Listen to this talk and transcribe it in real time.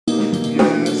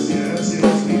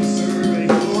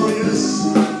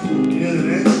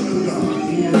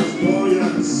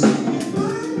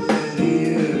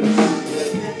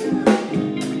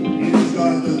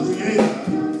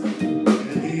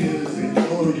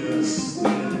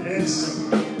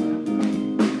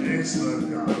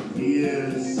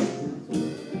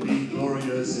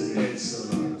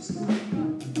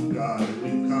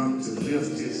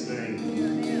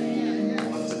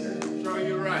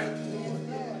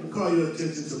Call your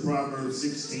attention to Proverbs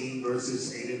 16,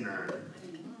 verses 8 and 9.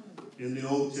 In the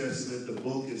Old Testament, the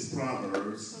book is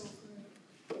Proverbs.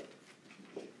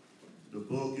 The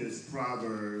book is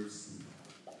Proverbs,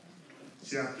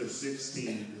 chapter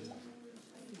 16,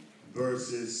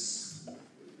 verses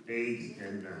 8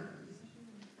 and 9.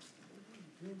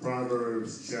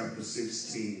 Proverbs chapter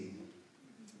 16,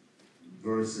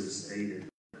 verses 8 and 9.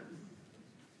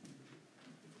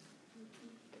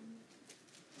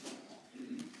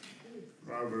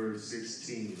 Proverbs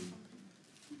 16,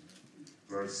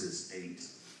 verses 8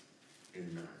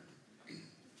 and 9.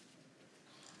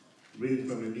 Reading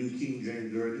from the New King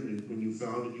James Version, and when you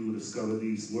found it, you will discover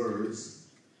these words.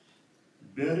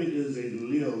 Better is a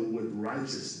little with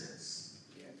righteousness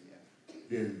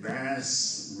than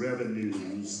vast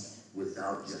revenues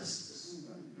without justice.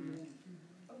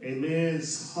 A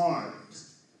man's heart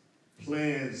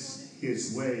plans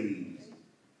his ways,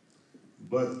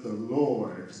 but the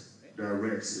Lord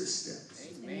directs his steps.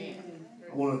 Amen.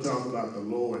 I want to talk about the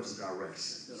Lord's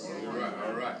direction.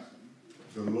 All right.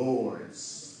 The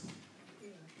Lord's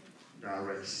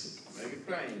direction. Make it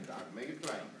plain, Doc. Make it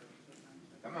plain.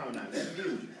 Come on now, let's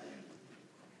do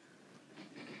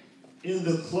it. In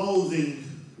the closing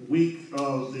week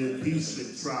of the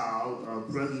impeachment trial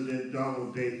of President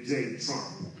Donald J.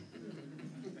 Trump,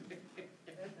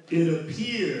 it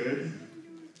appeared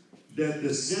that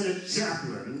the Senate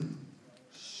chaplain,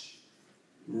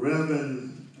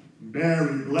 Reverend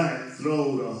Barry Black,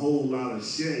 throwed a whole lot of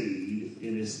shade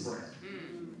in his prayer.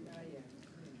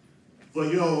 For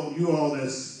you all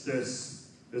that's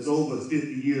over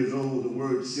 50 years old, the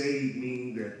word shade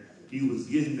means that he was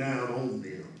getting down on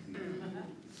them.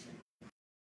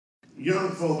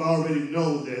 Young folk already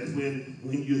know that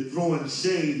when you're throwing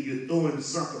shade, you're throwing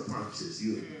sucker punches.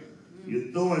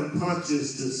 You're throwing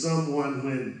punches to someone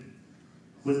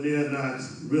when they're not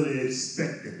really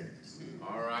expecting it.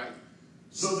 All right.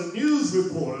 So the news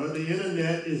reporter, the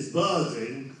internet is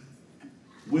buzzing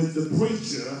with the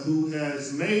preacher who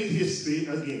has made history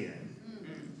again.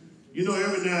 You know,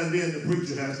 every now and then the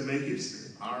preacher has to make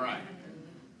history. All right.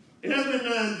 Every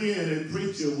now and then a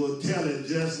preacher will tell it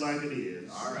just like it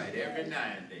is. All right, every now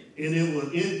and then. And it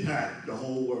will impact the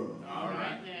whole world. All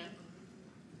right.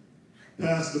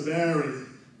 Pastor Barry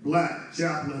Black,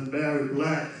 Chaplain Barry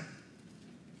Black,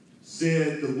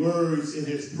 said the words in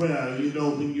his prayer. You know,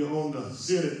 when you're on the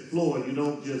Senate floor, you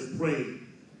don't just pray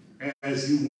as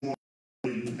you want.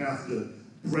 You have to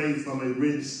pray from a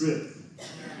written script.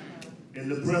 In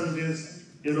the president's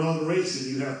inauguration,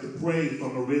 you have to pray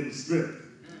from a written script.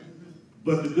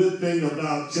 But the good thing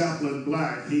about Chaplain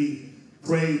Black, he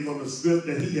prayed from a script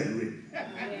that he had written.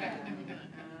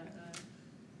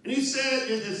 And he said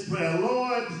in his prayer,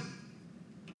 Lord,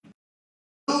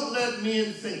 don't let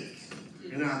men think,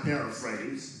 and I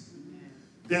paraphrase,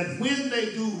 that when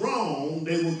they do wrong,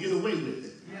 they will get away with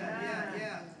it.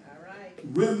 All right.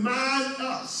 Remind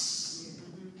us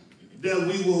that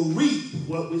we will reap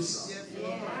what we sow.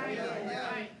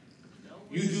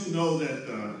 You do know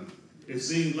that it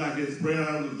seems like his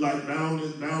prayer was like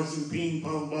bouncing ping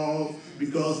pong balls,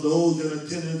 because those in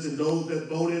attendance and those that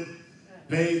voted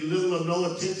paid little or no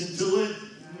attention to it.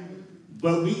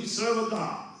 But we serve a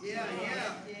God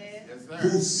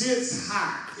who sits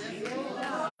high.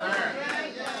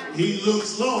 He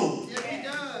looks low.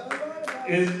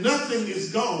 And nothing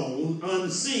is gone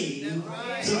unseen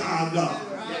to our God.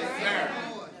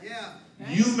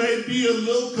 You may be a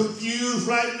little confused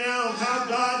right now how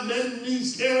God letting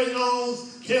these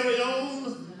carry-ons carry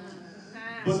on.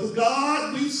 But the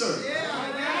God we serve,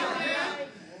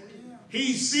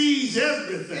 He sees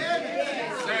everything.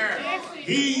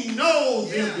 He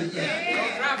knows everything.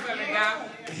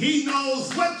 He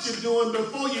knows what you're doing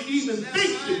before you even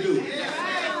think to do it.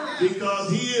 Because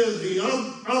He is the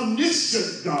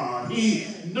omniscient God. He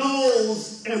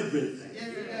knows everything.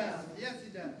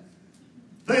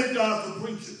 Thank God for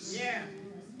preachers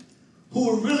who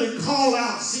will really call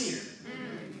out sin.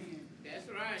 That's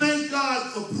right. Thank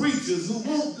God for preachers who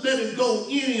won't let it go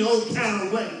any old kind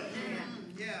of way.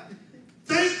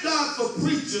 Thank God for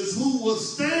preachers who will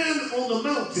stand on the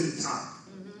mountaintop,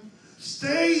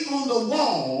 stay on the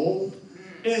wall,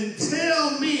 and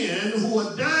tell men who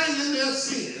are dying in their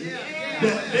sin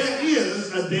that there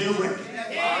is a day of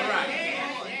reckoning. All right.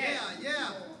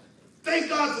 Thank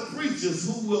God for preachers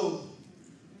who will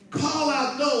call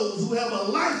out those who have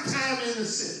a lifetime in the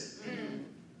Senate,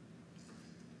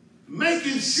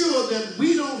 making sure that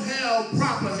we don't have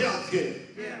proper health care.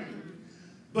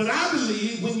 But I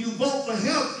believe when you vote for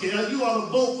health care, you ought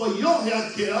to vote for your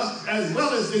health care as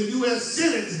well as the U.S.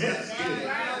 Senate's health care.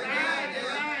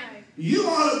 You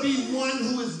ought to be one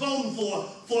who is voting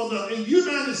for the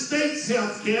United States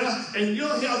health care, and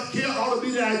your health care ought to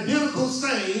be the identical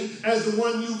same as the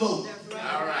one you vote.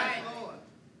 All right.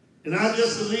 And I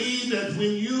just believe that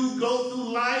when you go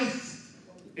through life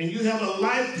and you have a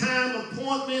lifetime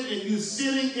appointment and you're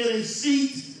sitting in a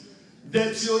seat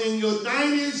that you're in your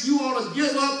 90s, you ought to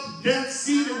give up that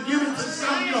seat and give it to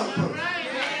some young person.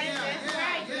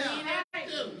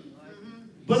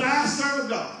 But I serve a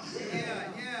God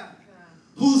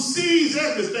who sees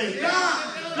everything.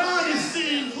 God is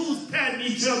seeing who's patting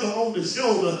each other on the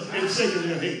shoulder and shaking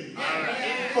their head.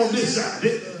 On this side.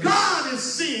 God is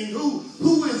seeing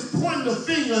who is pointing the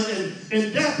finger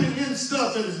and dapping in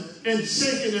stuff and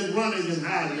shaking and running and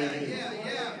hiding their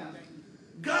hand.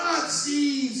 God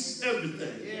sees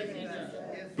everything.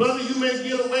 Brother, you may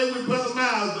get away with Brother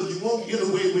Miles, but you won't get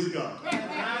away with God.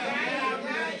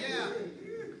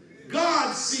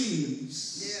 God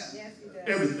sees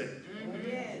everything.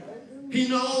 He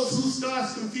knows who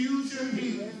starts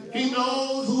confusion. He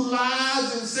knows who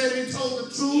lies and said he told the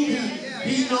truth.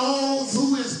 He knows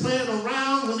who is playing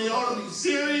around when they ought to be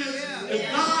serious. The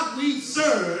God we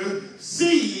serve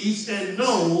sees and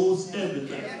knows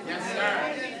everything. Yes,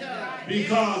 sir.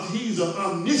 Because he's an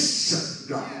omniscient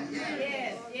God.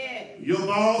 Your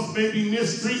boss may be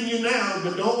mistreating you now,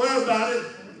 but don't worry about it.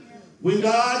 When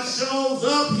God shows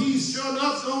up, he's sure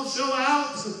enough going to show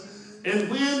out.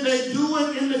 And when they do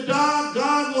it in the dark,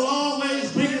 God will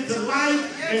always bring it to light,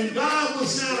 and God will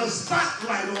shine a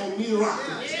spotlight on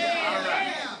mediocrity.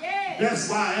 That's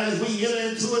why as we enter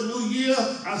into a new year,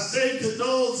 I say to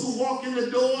those who walk in the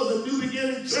door of the New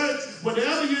Beginning Church,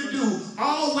 whatever you do,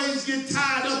 always get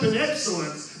tied up in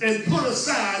excellence and put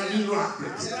aside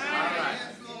mediocrity.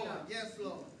 Yes,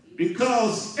 Lord.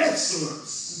 Because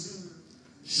excellence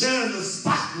shines a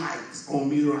spotlight on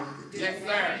mediocrity. Yes,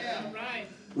 sir.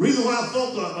 Reason why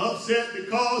folks are upset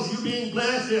because you being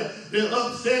blessed, they're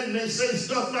upset and they say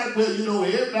stuff like, well, you know,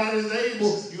 everybody's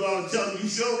able. You ought to tell them, you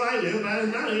sure right,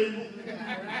 everybody's not able.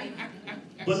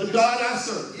 But the God I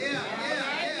serve,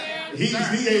 he's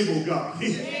the able God.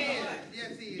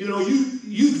 You know,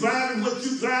 you driving what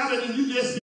you driving and you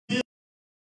just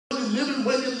living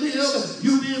where you live,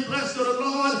 you being blessed of the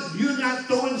Lord, you're not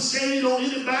throwing shade on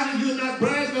anybody, you're not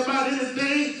bragging about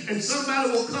anything, and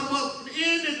somebody will come up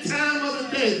any time of the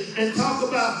day and talk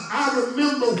about, I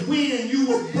remember when you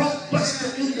were broke,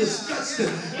 busted, and disgusted.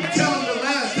 You tell them the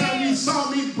last time you saw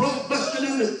me broke, busted,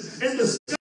 and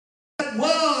disgusted. That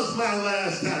was my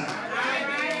last time.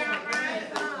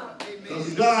 Because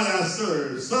the God I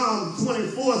serve, Psalm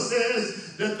 24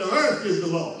 says that the earth is the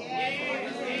Lord,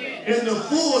 and the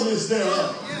fullness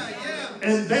thereof.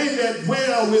 And they that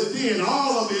dwell within,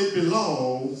 all of it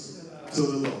belongs to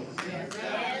the Lord.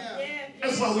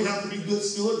 That's why we have to be good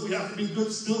stewards. We have to be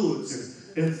good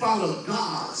stewards and follow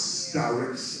God's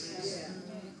directions.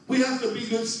 We have to be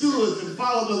good stewards and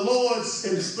follow the Lord's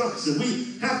instruction.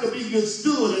 We have to be good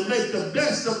stewards and make the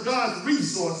best of God's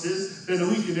resources that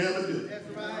we can ever do. That's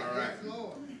right.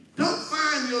 Lord. Don't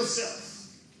find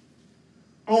yourself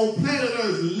on planet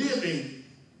Earth living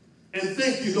and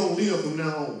think you're going to live from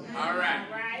now on. All right.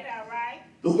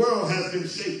 The world has been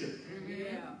shaken.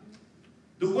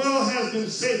 The world has been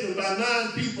shaken by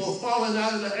 9 people falling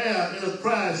out of the air in a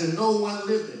crash and no one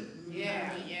living.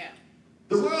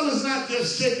 The world is not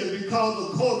just shaken because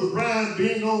of Kobe Bryant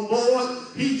being on board.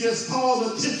 He just called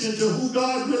attention to who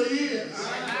God really is.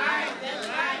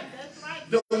 That's right.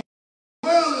 The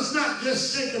world is not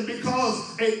just shaken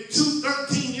because 2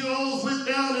 13-year-olds went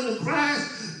down in a crash.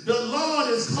 The Lord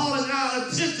is calling our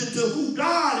attention to who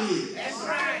God is. That's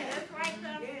right.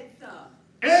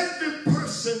 Every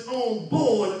person on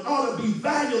board ought to be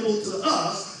valuable to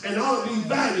us and ought to be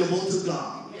valuable to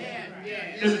God.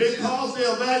 And because they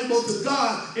are valuable to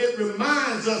God, it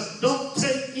reminds us, don't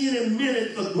take any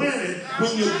minute for granted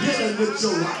when you're dealing with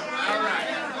your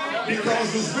life.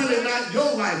 Because it's really not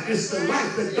your life. It's the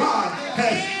life that God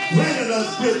has granted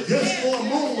us with just for a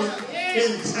moment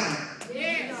in time.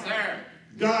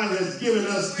 God has given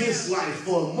us this life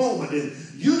for a moment, and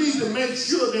you need to make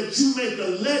sure that you make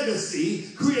a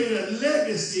legacy, create a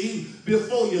legacy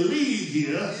before you leave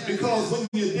here, because when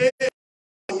you're dead,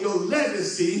 your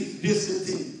legacy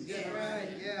discontinues.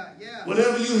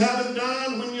 Whatever you haven't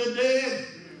done when you're dead,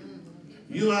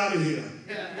 you're out of here.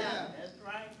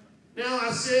 Now,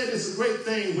 I said it's a great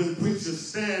thing when preachers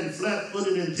stand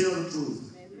flat-footed and tell the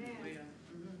truth.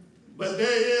 But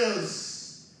there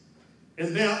is,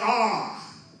 and there are,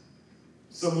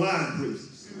 some lying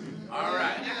preachers. All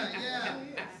right.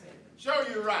 Show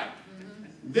you right.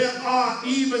 There are,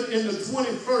 even in the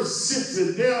 21st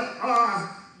century, there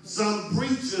are some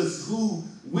preachers who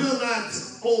will not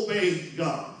obey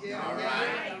God. All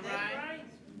right.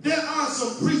 There are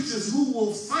some preachers who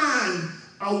will find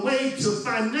a way to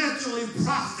financially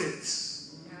profit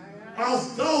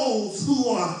off those who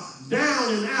are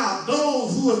down and out,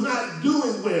 those who are not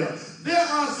doing well. There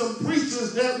are some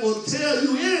preachers that will tell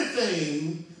you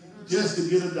anything just to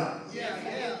get a dollar.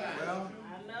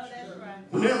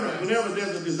 Whenever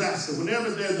there's a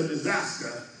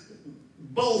disaster,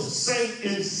 both saints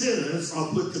and sinners are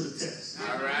put to the test.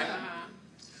 All right.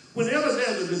 Whenever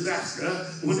there's a disaster,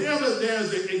 whenever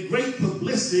there's a great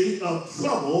publicity of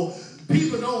trouble,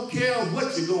 people don't care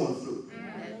what you're going through.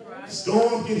 The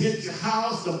storm can hit your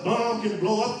house, the bomb can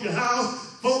blow up your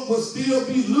house, folk will still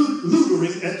be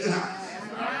loitering at your house.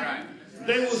 All right.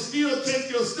 They will still take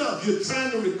your stuff. You're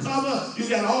trying to recover. You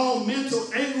got all mental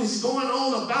anguish going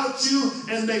on about you,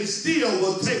 and they still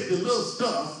will take the little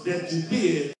stuff that you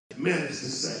did manage to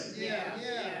save.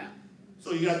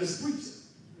 So you got this preacher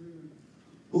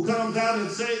who comes out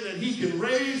and say that he can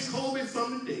raise Kobe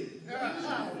from the dead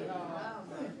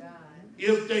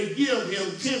if they give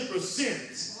him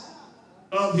 10%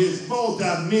 of his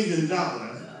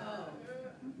multi-million-dollar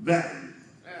value.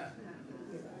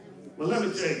 Well, let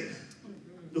me tell you,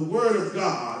 the word of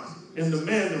God and the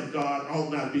man of God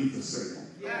ought not be for sale.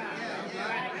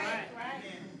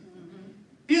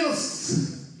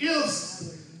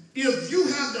 If you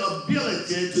have the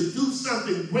ability to do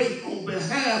something great on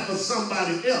behalf of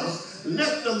somebody else,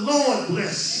 let the Lord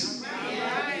bless you.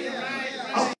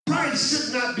 A price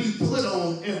should not be put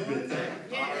on everything.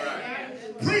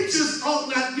 Preachers ought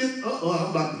not get,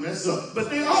 I'm about to mess up, but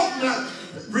they ought not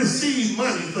receive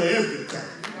money for everything.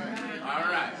 All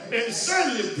right. And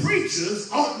certainly preachers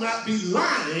ought not be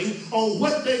lying on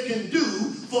what they can do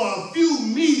for a few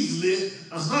measly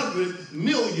 $100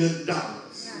 million.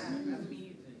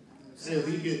 So if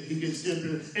he gets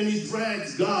tempted and he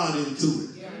drags God into it.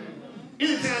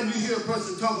 Anytime you hear a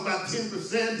person talk about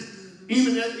 10%,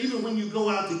 even when you go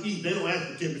out to eat, they don't ask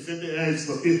for 10%. They ask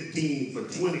for 15, for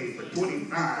 20, for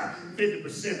 25,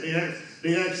 50%.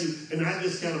 They ask you, and I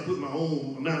just kind of put my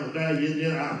own amount of value in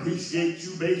there. I appreciate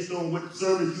you based on what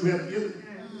service you have given.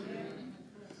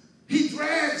 He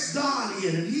drags God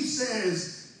in and he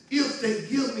says, if they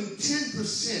give me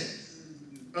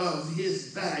 10% of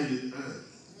his valued earnings,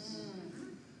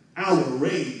 I will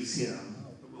raise him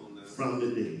from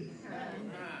the dead.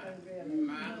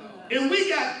 And we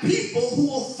got people who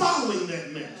are following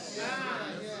that message.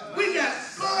 We got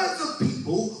floods of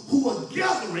people who are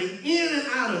gathering in and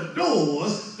out of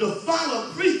doors to follow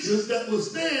preachers that will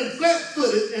stand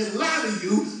flat-footed and lie to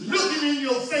you, looking in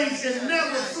your face and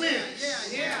never flinch.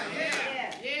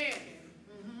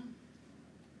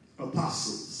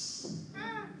 Apostles,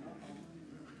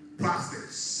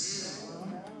 prophets,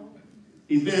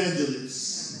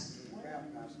 evangelists,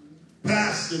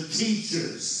 pastor,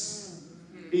 teachers.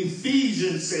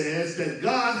 Ephesians says that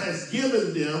God has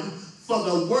given them for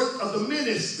the work of the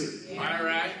ministry. All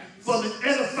right. For the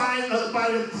edifying of the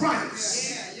body of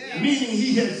Christ. Meaning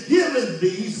he has given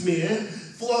these men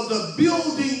for the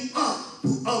building up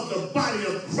of the body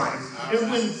of Christ. And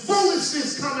when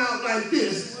foolishness come out like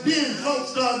this, then folks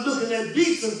start looking at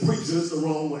decent preachers the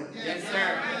wrong way. Yes,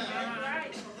 sir.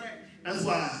 That's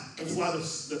why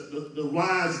the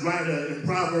wise writer in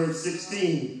Proverbs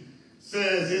 16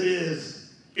 says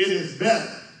it is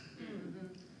better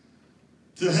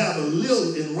to have a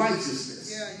little in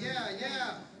righteousness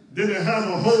than to have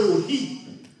a whole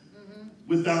heap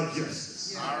without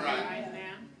justice. All right.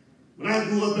 When I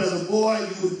grew up as a boy,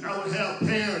 I would have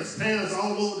parents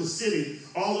all over the city,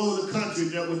 all over the country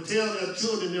that would tell their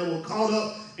children that were caught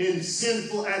up in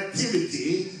sinful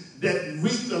activity, that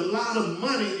reaped a lot of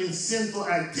money in sinful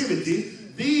activity.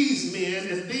 These men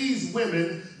and these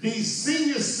women, these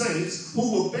senior saints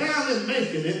who were barely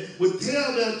making it, would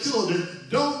tell their children,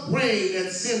 don't bring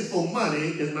that sinful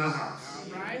money in my house.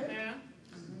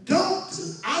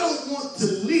 I don't want to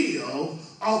live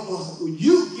off of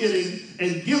you getting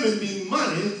and giving me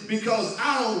money because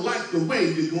I don't like the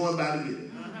way you're going about getting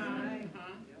it.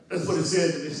 That's what it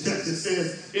says in this text. It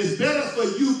says, it's better for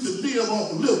you to live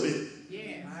off a little bit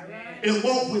and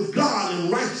walk with God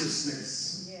in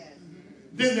righteousness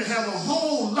than to have a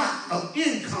whole lot of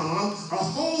income, a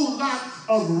whole lot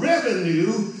of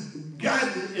revenue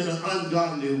gotten in an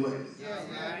ungodly way.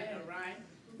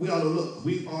 We ought to look.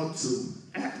 We ought to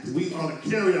act. We ought to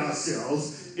carry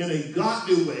ourselves in a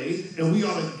godly way, and we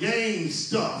ought to gain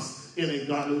stuff in a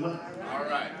godly way. All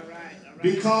right.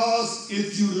 Because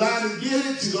if you lie to get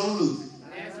it, you're going to lose it.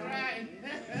 That's right.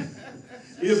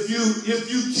 If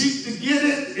you cheat to get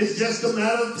it, it's just a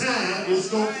matter of time. It's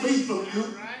going to flee from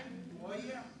you.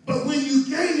 But when you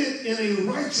gain gain it in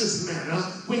a righteous manner,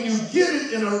 when you get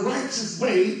it in a righteous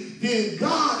way, then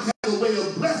God has a way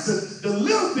of blessing the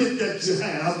little bit that you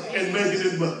have and making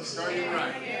it much.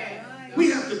 We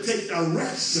have to take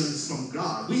directions from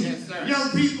God.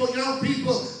 Young people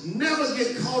never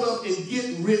get caught up in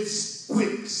get rich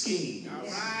quick schemes.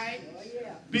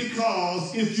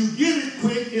 Because if you get it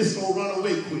quick, it's going to run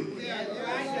away quick.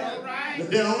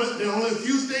 There are only a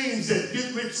few things that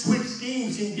get rich quick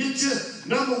schemes can get you.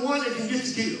 Number one, it can get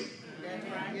you killed.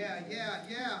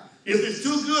 If it's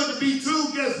too good to be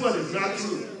true, guess what? It's not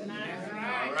true.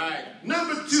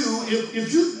 Number two,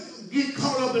 if you get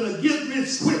caught up in a get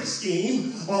rich quick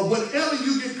scheme or whatever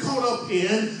you get caught up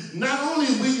in, not only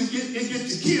will you get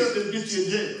you killed, it'll get you in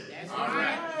jail.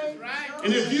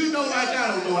 And if you know like I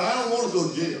don't want to go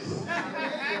to jail.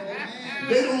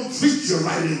 They don't treat you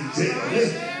right in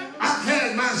jail. I've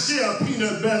had my share of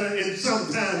peanut butter and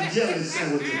sometimes jelly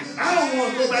sandwiches. I don't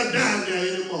want to go back down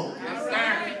there anymore.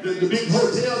 The big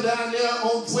hotel down there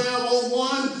on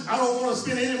 1201, I don't want to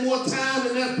spend any more time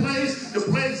in that place. The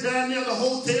place down there, the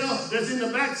hotel that's in the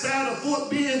backside of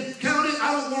Fort Bend County,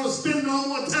 I don't want to spend no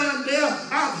more time there.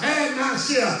 I've had my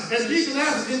share. And Deacon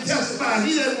African testified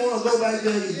he doesn't want to go back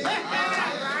there either.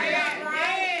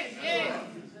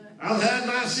 I've had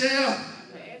my share.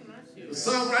 The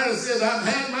songwriter says, I've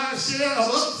had my share of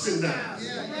ups and downs.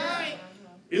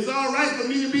 It's all right for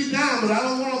me to be down, but I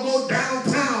don't want to go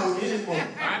downtown anymore.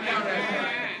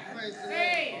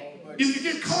 If you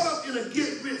get caught up in a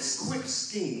get-rich-quick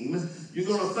scheme, you're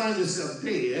going to find yourself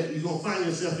dead, you're going to find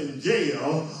yourself in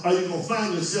jail, or you're going to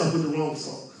find yourself with the wrong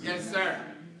folk. Yes, sir.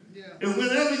 And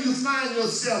whenever you find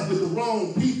yourself with the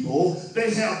wrong people,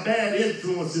 they have bad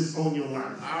influences on your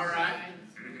life. All right.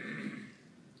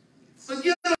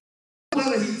 Forget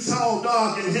whether he's tall,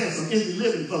 dark, and handsome, if you're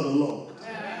living for the Lord.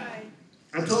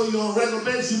 I told you on a regular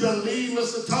basis, you better leave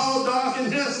Mr. Tall, Dark,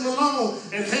 and Handsome alone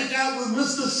and hang out with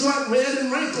Mr. Short, Red,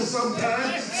 and Wrinkled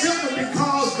sometimes, simply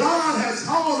because God has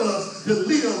called us to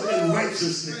live in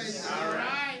righteousness. All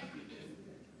right.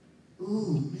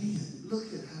 Oh, man,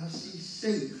 look at how she's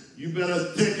shaped. You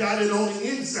better check out it on the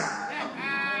inside.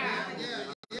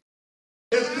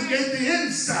 Investigate the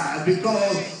inside,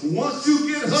 because once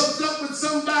you get hooked up with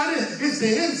somebody, it's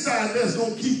the inside that's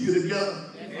going to keep you together.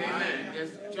 Amen.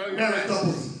 Married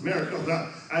couples,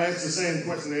 I ask the same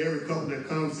question to every couple that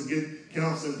comes to get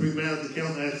counseling, premarital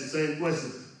counseling. I ask the same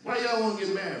question. Why y'all want to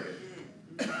get married?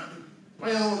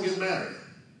 Why y'all want to get married?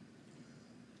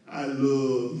 I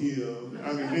love him.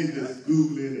 I mean, they just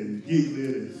googling and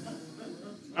giggling. And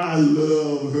I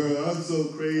love her. I'm so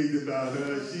crazy about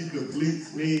her. She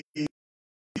completes me.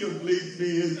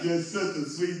 It's just such a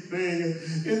sweet thing.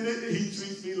 And then he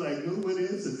treats me like no one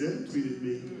else has ever treated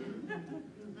me.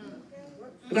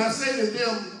 And I say to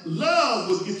them, love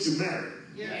will get you married.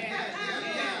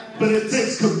 But it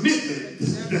takes commitment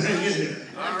to hang in there.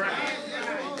 All right.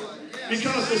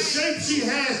 Because the shape she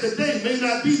has today may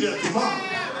not be there tomorrow.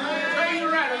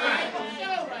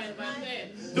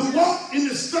 The walk in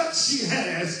the struts she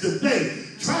has today,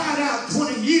 try it out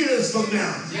 20 years from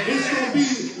now. It's going to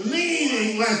be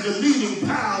leaning like the leading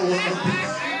power of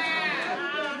peace.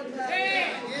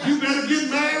 You better get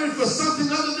married for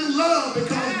something other than love,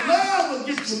 because love will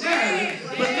get you married.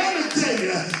 But let me tell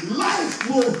you, life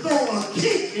will throw a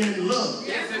kick in love.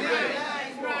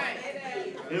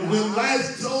 And when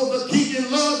life throws a kick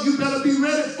in love, you better be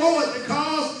ready for it,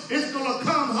 because it's going to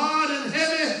come hard and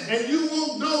heavy, and you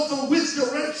won't know from which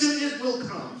direction it will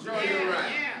come. Sure, you're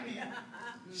right.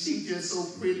 She's just so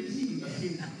pretty.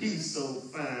 He's so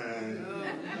fine.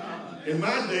 In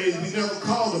my days, we never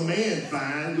called a man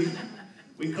fine.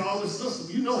 We called the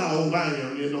sister. You know how old I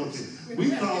am, don't you? We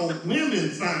call women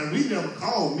fine. We never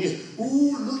call men.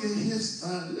 Ooh, look at his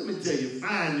fine. Let me tell you,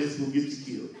 fineness will get you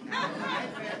killed.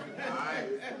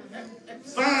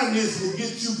 Fineness will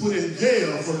get you put in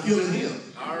jail for killing him.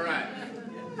 All right.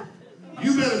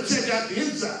 You better check out the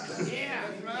inside.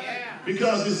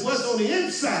 Because it's what's on the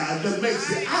inside that makes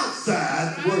the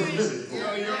outside worth living for.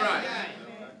 You're right.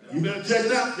 You better check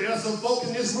it out. There are some folk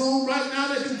in this room right now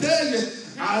that can tell you,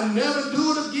 I'll never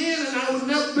do it again, and I will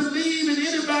never believe in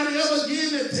anybody ever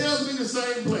again that tells me the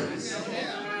same place,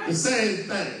 the same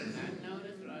thing,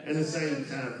 and the same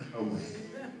time away.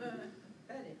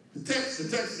 The text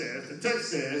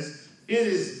says, it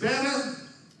is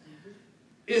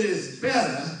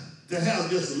better to have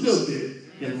just a little bit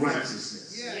in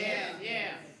righteousness.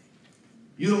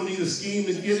 You don't need a scheme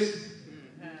to get it.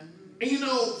 And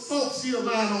folks see a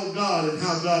line on God and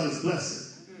how God is blessing.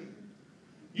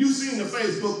 You've seen the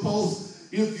Facebook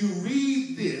post, if you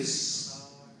read this,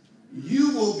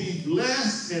 you will be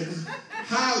blessed and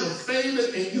highly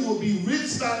favored, and you will be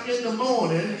rich by in the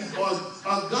morning, or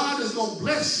God is going to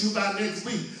bless you by next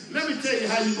week. Let me tell you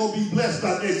how you're going to be blessed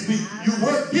by next week. You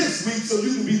work this week so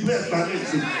you can be blessed by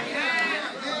next week.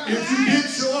 If you didn't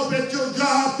show up at your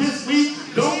job this week,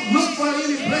 don't look for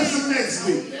any blessing next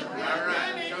week. All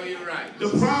right, show you right. The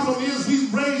problem is we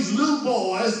raise little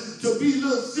boys to be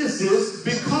little sissies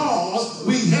because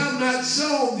we have not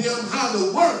shown them how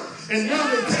to work. And now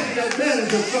they're taking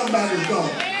advantage of somebody's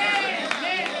dog.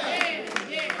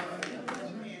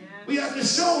 We have to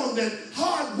show them that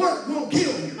hard work won't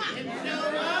kill you.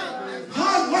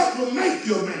 Hard work will make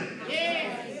you a man.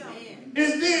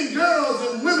 And then girls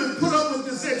and women put up with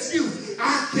this excuse.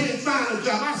 I can't find a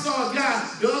job. I saw a guy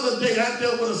the other day out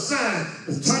there with a sign.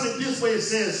 Turn it this way, it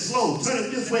says slow. Turn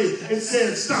it this way, it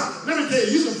says stop. Let me tell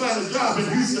you, you can find a job in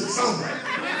Houston somewhere.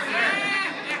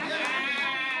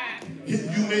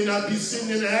 You may not be sitting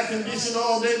in the air conditioner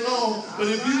all day long, but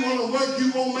if you want to work,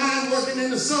 you won't mind working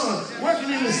in the sun.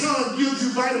 Working in the sun gives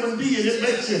you vitamin D and it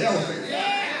makes you healthy.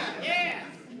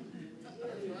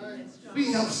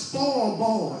 We have spoiled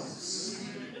boys.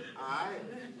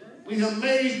 We have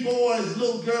made boys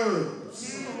little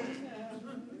girls.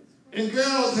 And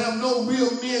girls have no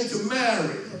real men to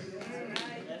marry.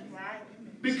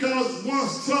 Because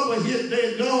once trouble hit,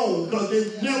 they're gone, because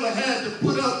they never had to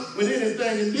put up with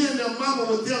anything. And then their mama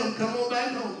would tell them, come on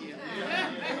back home.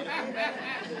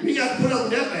 You got to put up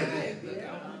with that back.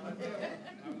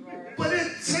 But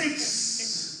it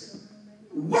takes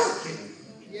working.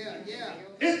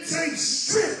 It takes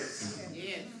strength.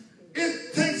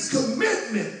 It takes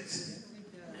commitment.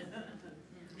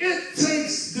 It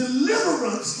takes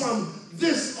deliverance from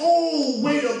this old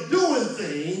way of doing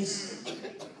things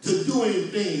to doing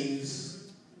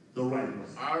things the right way.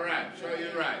 All right, show you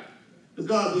right. The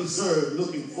God we serve,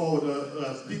 looking forward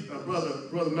to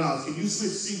Brother Miles. Can you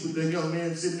switch seats with the young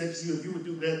man sitting next to you? If you would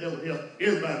do that, that would help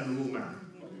everybody in the room out.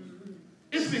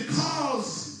 It's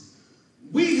because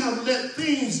we have let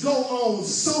things go on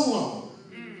so long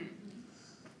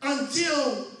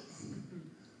until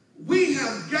we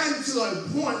have gotten to a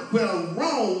point where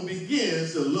wrong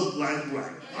begins to look like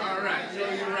right. All right, show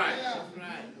you right.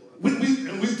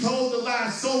 And we've told the lie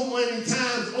so many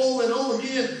times over and over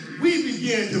again, we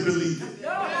begin to believe it.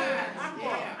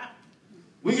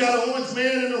 We got an orange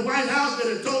man in the White House that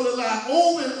had told a lie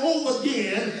over and over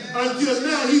again until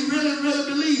now he really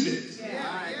believed it.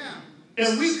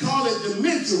 And we call it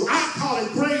dementia. I call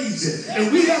it crazy.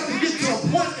 And we have to get to a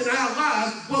point in our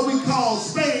lives where we call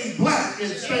spade black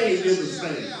and spade is a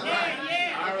spade. All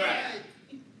right.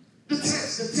 The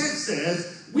text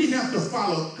says, we have to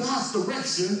follow God's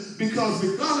direction because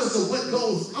regardless of what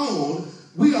goes on,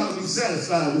 we ought to be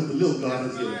satisfied with the little God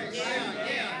has given us.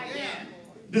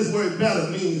 This word better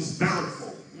means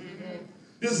bountiful.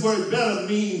 This word better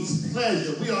means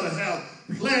pleasure. We ought to have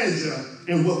pleasure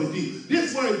in what we do.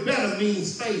 This word better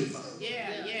means favor.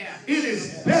 It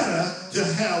is better to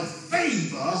have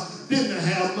favor than to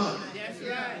have money. That's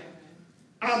right.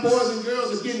 Our boys and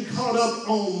girls are getting caught up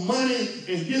on money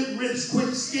and get rich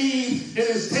quick schemes, and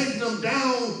it's taking them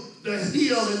down the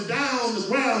hill and down the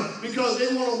ground because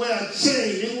they want to wear a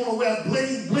chain, they want to wear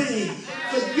bling bling.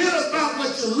 Forget about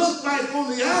what you look like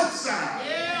on the outside.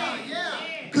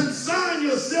 Concern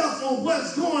yourself on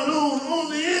what's going on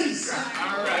the inside.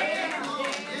 All right.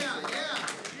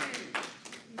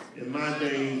 In my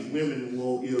days, women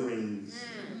wore earrings.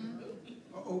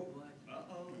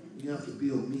 We have to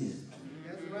build men.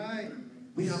 That's right.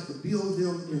 We have to build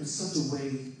them in such a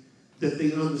way that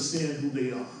they understand who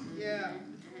they are. Yeah.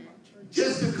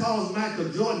 Just because Michael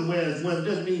Jordan wears one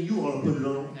doesn't mean you ought to put it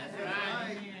on.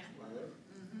 Right.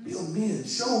 Build men.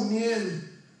 Show men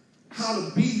how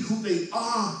to be who they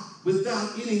are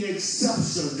without any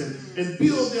exceptions, and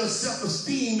build their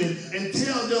self-esteem and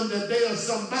tell them that they are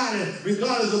somebody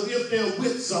regardless of if they're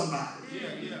with somebody.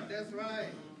 That's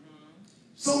right.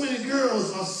 So many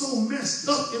girls are so messed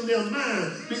up in their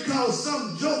mind because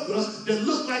some joker that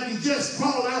looked like he just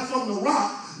crawled out from the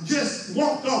rock just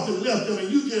walked off and left them, and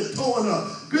you just tore it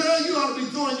up. Girl, you ought to be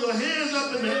throwing your hands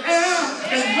up in the air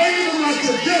and waving like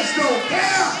you just don't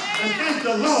care, and thank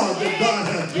the Lord that God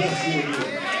has blessed you with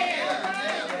it.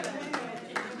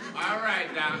 All right,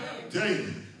 Doc. Tell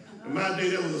you, in my day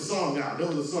there was a song out. There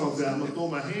was a song that said, I'm going to throw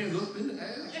my hands up in the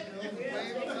air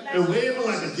and waving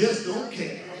like I just don't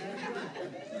care.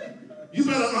 You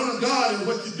better honor God in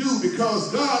what you do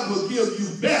because God will give you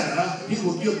better. He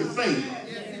will give you favor.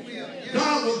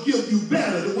 God will give you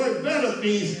better. The word better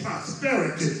means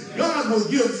prosperity. God will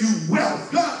give you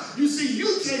wealth. God, you see,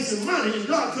 you chasing money and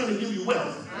God trying to give you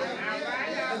wealth.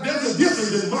 There's a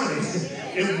difference in money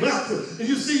and wealth. And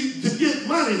you see, to get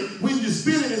money, when you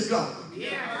spend it, it's gone.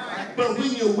 But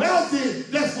when you're wealthy,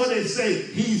 that's what they say,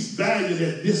 he's valued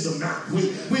at this amount.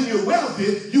 When you're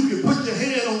wealthy, you can put your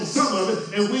hand on some of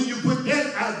it, and when you put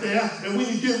that out there, and when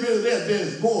you get rid of that,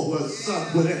 there's more where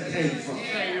that came from.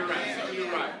 Yeah, you're right. So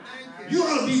you're right. You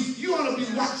ought to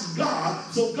be watching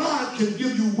God so God can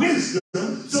give you wisdom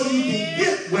so you can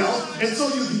get wealth and so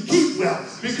you can keep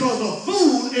wealth. Because a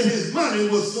fool and his money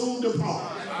will soon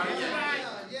depart.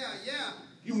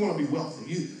 You want to be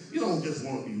wealthy. You don't just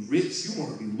want to be rich. You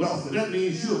want to be wealthy. That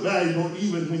means you're valuable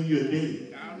even when you're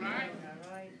dead. All right.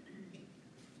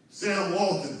 Sam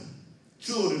Walton,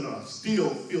 children are still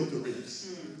filthy rich.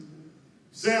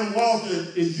 Sam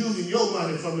Walton is using your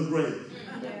money from the grave.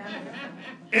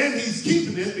 And he's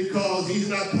keeping it because he's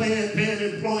not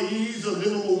paying employees a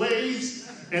livable wage.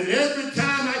 And every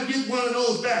time I get one of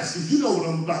those baskets, you know what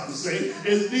I'm about to say,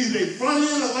 it needs a front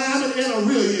end alignment and a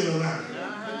rear end alignment.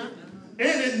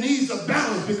 And it needs a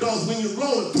balance because when you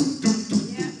roll it,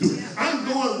 I'm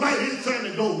going right and trying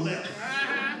to go left.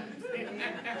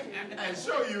 And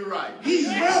show you right. He's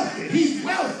wealthy. He's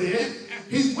wealthy.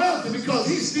 He's wealthy because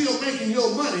he's still making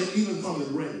your money even from the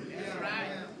grave.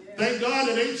 Thank God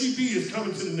that HEB is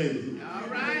coming to the neighborhood. All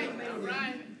right. All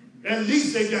right. At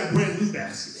least they got brand new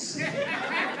baskets.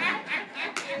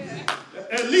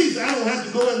 At least I don't have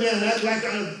to go in there and act like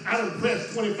I done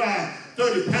press 25,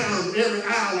 30 pounds every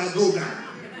aisle I go down.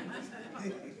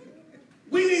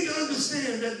 We need to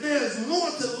understand that there's more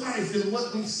to life than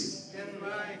what we see.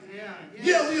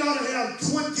 Yeah, we ought to have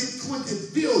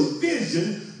 20/20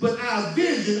 vision, but our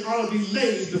vision ought to be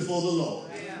laid before the Lord.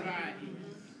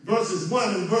 Verses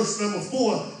 1 and verse number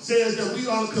 4 says that we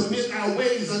ought to commit our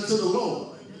ways unto the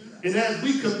Lord. And as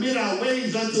we commit our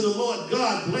ways unto the Lord,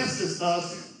 God blesses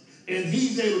us, and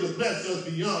he's able to bless us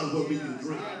beyond what we can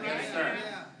dream. Yes, sir.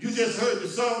 You just heard the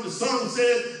song. The song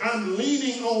said, I'm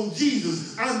leaning on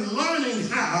Jesus. I'm learning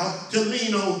how to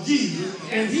lean on Jesus.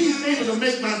 And he's able to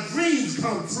make my dreams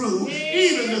come true,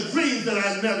 even the dreams that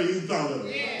I never even thought of.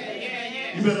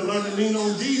 You better learn to lean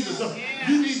on Jesus. So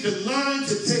you need to learn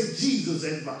to take Jesus'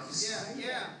 advice.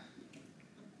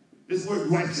 This word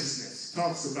righteousness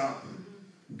talks about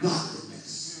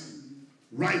godliness,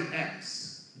 right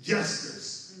acts,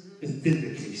 justice, and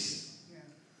vindication.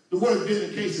 The word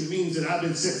vindication means that I've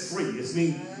been set free.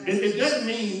 It doesn't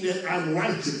mean that I'm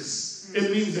righteous.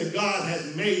 It means that God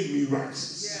has made me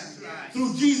righteous.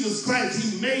 Through Jesus Christ,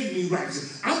 he made me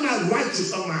righteous. I'm not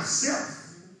righteous of myself.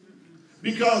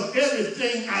 Because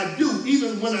everything I do,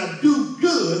 even when I do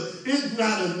good, is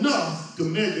not enough to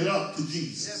measure up to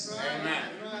Jesus. Amen.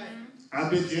 I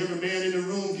bet you every man in the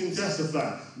room can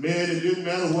testify. Man, it didn't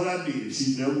matter what I did.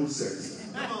 She never was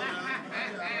satisfied.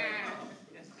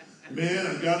 Man,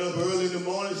 I got up early in the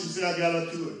morning. She said I got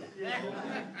up too early.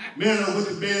 Man, I went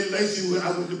to bed late.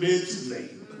 I went to bed too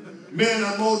late. Man,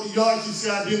 I mowed the yard. She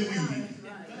said I didn't weed.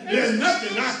 There's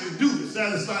nothing I can do to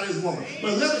satisfy this woman.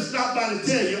 But let me stop by to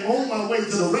tell you, on my way to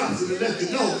the rapture, to let you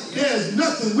know, there's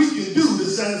nothing we can do to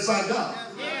satisfy God.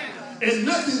 And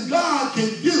nothing God can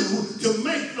do to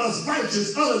make us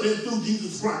righteous other than through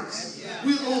Jesus Christ.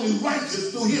 We're only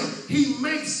righteous through him. He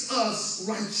makes us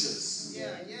righteous.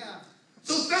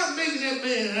 So stop making that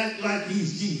man act like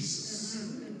he's Jesus.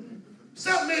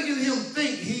 Stop making him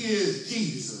think he is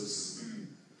Jesus.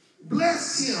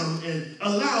 Bless him and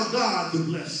allow God to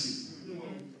bless you.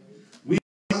 We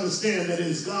understand that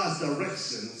it's God's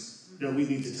directions that we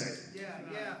need to take.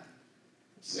 It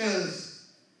says,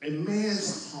 a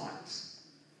man's heart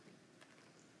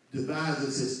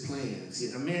devises his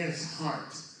plans. A man's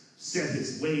heart set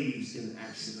his ways in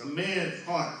action. A man's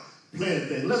heart plans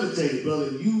things. Let me tell you,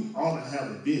 brother, you ought to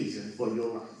have a vision for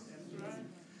your life.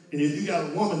 And if you got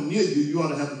a woman near you, you ought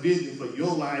to have a vision for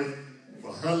your life,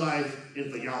 for her life, and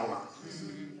for your life.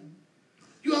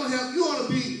 You ought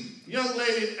to be, young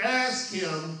lady, ask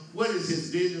him what is his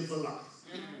vision for life.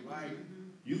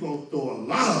 You're going to throw a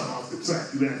lot of them off the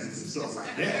track. You ask him some stuff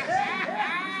like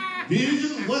that.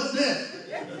 Vision? What's that?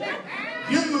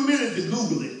 Give him a minute to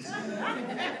Google it.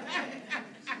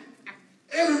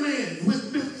 Every man,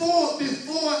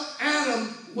 before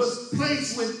Adam was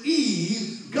placed with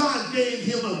Eve, God gave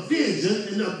him a vision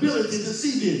and the ability to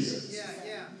see visions.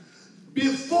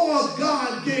 Before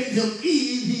God gave him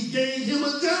Eve, he gave him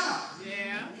a job.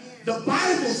 The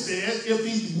Bible says if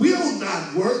he will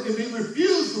not work, if he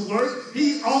refuses to work,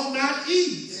 he ought not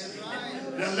eat.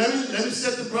 Now let me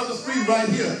set the brother free right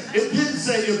here. It didn't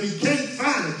say if he can't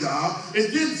find a job.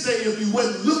 It didn't say if he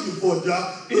wasn't looking for a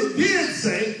job. It did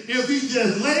say if he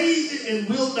just lazy and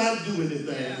will not do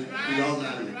anything, he ought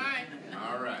not eat.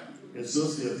 All right. And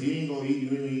sister, if he ain't going to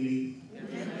eat, you ain't eat.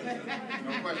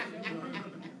 No question.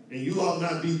 And you ought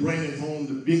not be bringing home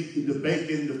the bacon,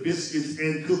 the biscuits,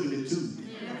 and cooking it too.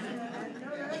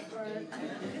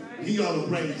 He ought to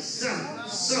bring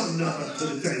some number to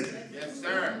the table. Yes,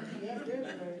 sir.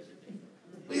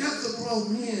 We have to grow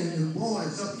men and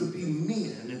boys up to be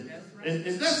men. And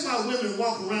that's why women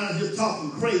walk around here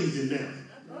talking crazy now.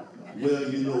 Well,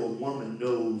 you know, a woman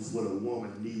knows what a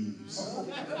woman needs.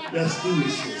 That's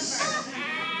foolishness.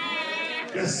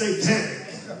 That's satanic.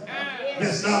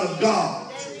 That's not of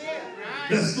God.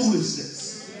 That's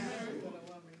foolishness.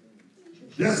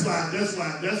 That's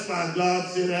why God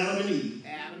said Adam and Eve.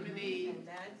 Adam and Eve.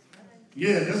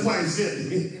 Yeah, that's why he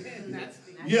said it.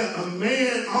 Yeah, a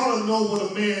man ought to know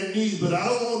what a man needs, but I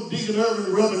don't want Deacon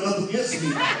Irvin rubbing up against me.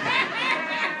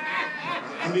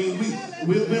 I mean,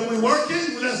 when we're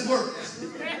working, let's work.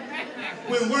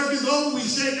 When work is over, we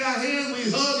shake our hands,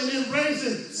 we hug and embrace,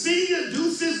 and see you,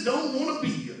 deuces, don't want to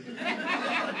be you.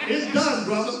 It's done,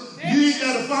 brother. You ain't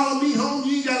got to follow me home.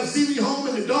 You ain't got to see me home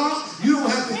in the dark. You don't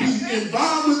have to be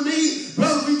involved with me.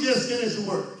 Brother, we just finished the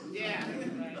work. Yeah.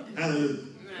 Hallelujah.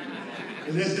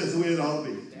 And that's just the way it ought to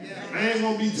be. I ain't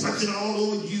going to be touching all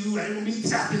over you. I ain't going to be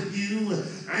tapping you.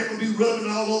 I ain't going to be rubbing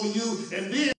all over you.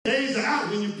 And then days are out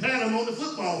when you pat them on the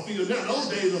football field. Now, those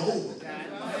days are over.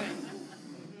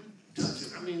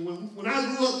 Touching. I mean, when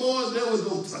I grew up, boys, there was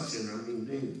no touching. I mean,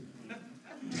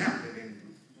 they tapping and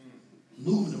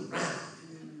moving around.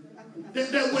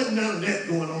 There wasn't none of that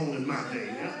going on in my day.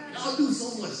 Y'all do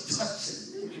so much touching.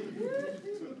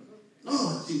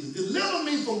 Lord Jesus, deliver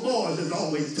me from boys that's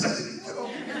always touching each other.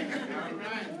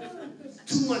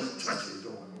 Too much touching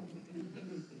going on.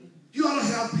 You ought to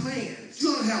have plans. You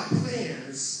ought to have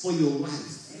plans for your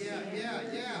life.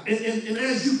 Yeah. And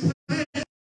as you plan,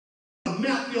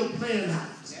 map your plan out.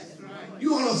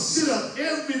 You ought to sit up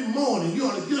every morning. You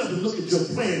ought to get up and look at your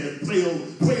plan and pray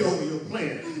over your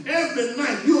plan. Every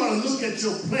night, you ought to look at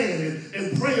your plan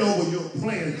and pray over your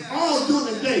plan. All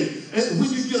during the day. And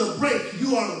when you get a break,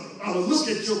 you ought to look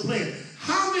at your plan.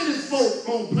 How many folk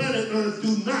on planet Earth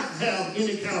do not have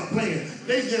any kind of plan?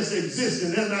 They just exist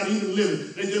and they're not even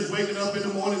living. They're just waking up in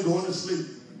the morning, going to sleep.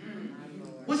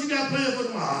 What you got planned for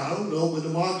tomorrow? I don't know. When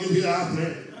tomorrow get here, I'll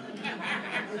plan.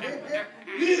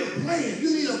 You need a plan. You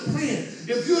need a plan.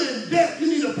 If you're in debt, you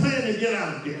need a plan to get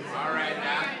out of debt. All right,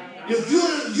 now. If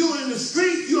you're in the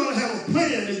street, you ought to have a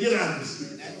plan to get out of the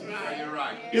street. That's right. You're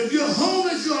right. If you're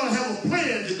homeless, you ought to have a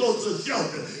plan to go to a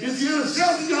shelter. If you're in a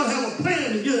shelter, you ought to have a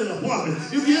plan to get an apartment.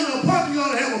 If you're in an apartment, you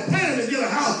ought to have a plan to get a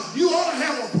house. You ought to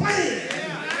have a plan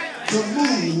to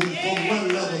move from one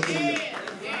level to the other.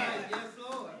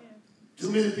 Too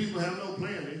many people have no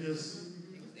plan. They just,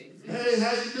 hey,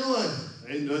 how you doing?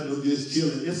 Ain't nothing, I'm just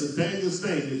chilling. It's a dangerous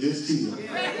thing to just chill.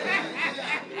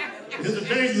 It's a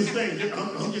dangerous thing.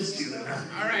 I'm just chilling.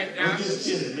 All right, now. I'm just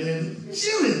chilling, man.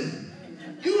 Chilling.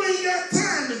 You ain't got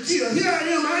time to chill. Here I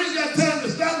am. I ain't got time to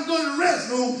stop and go to the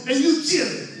restroom, and you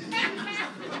chilling.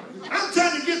 I'm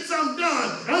trying to get something done.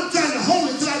 I'm trying to hold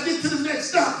it till I get to the next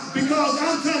stop because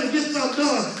I'm trying to get something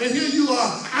done. And here you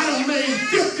are. I done made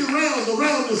 50 rounds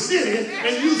around the city,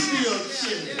 and you still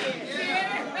chilling.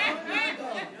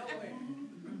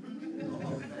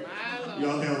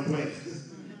 Y'all have a plan.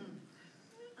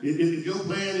 If your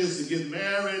plan is to get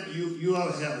married, you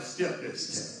ought to have a step that you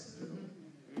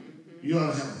take. You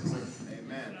ought to have a plan.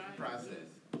 Amen. Process.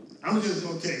 I'm just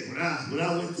going to tell you, when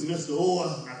I went to Mr. Orr,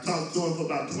 I talked to him for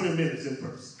about 20 minutes in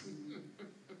person.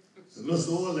 So,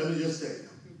 Mr. Orr, let me just tell you,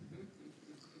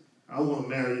 I want to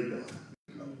marry your daughter.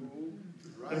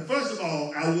 And first of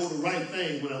all, I wore the right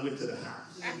thing when I went to the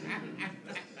house.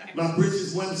 My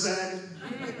britches wasn't sagging.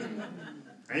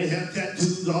 I ain't have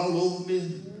tattoos all over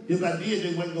me. If I did,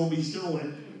 they wasn't going to be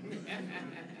showing.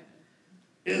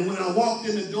 And when I walked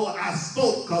in the door, I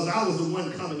spoke because I was the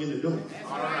one coming in the door.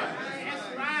 All right.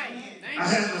 That's right. I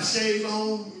had my shave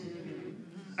on.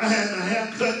 I had my hair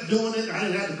cut doing it. I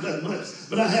didn't have to cut much,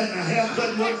 but I had my hair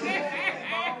cut once.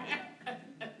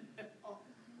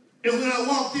 And when I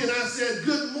walked in, I said,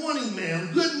 "Good morning,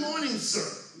 ma'am. Good morning,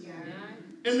 sir."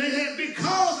 And they had,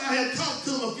 because I had talked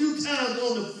to them a few times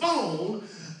on the phone,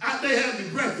 they had me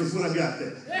breakfast when I got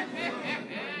there.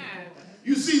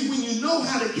 You see, when you know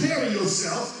how to carry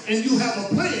yourself and you have a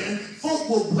plan, folk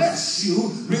will bless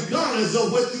you regardless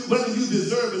of whether you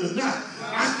deserve it or not.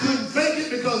 I couldn't fake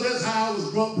it because that's how I was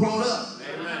brought up.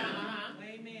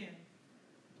 Amen.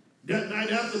 That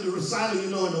night after the recital, you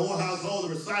know, in the Orr household,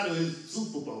 the recital is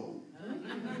Super Bowl.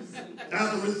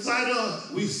 After the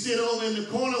recital, we sit over in the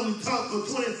corner, we talk for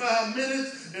 25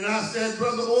 minutes, and I said,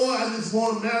 "Brother Orr, I just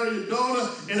want to marry your daughter."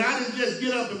 And I didn't just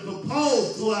get up and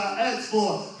propose to her, I asked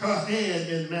for her hand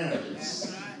in marriage.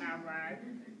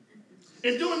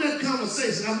 And during that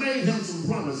conversation, I made him some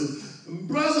promises.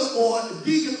 Brother or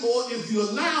deacon, or if you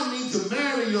allow me to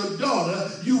marry your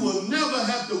daughter, you will never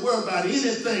have to worry about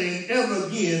anything ever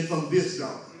again from this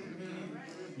daughter.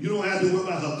 You don't have to worry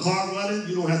about her car running.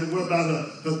 You don't have to worry about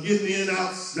her getting in and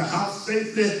out the house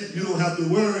safely. You don't have to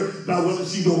worry about whether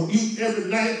she's going to eat every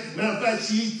night. Matter of fact,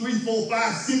 she eats 3, 4,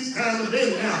 5, 6 times a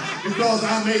day now because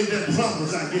I made that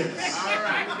promise, I guess. All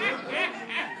right.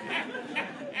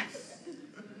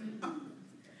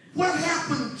 What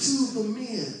happened to the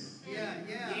men? Yeah.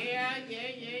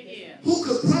 Who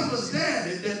could promise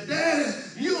daddy that daddy,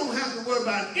 you don't have to worry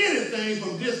about anything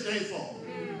from this day forward.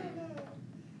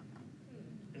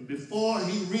 And before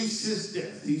he reached his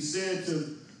death, he said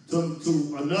to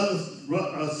another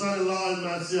son-in-law and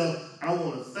myself, I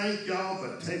want to thank y'all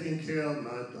for taking care of my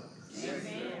daughter.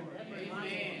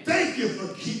 Amen. Thank you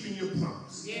for keeping your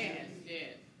promise. Yes.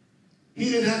 He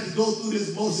didn't have to go through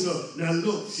this motion of, now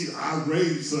look, I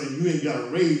raised her and you ain't got to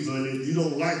raise her, and if you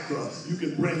don't like her, you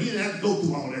can bring. He didn't have to go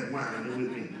through all that whining with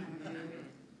me.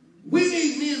 We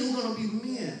need men who are going to be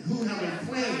men, who have a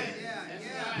plan,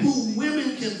 who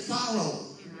women can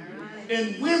follow.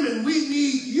 And women, we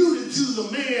need you to choose a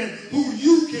man who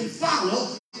you can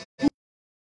follow, who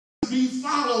be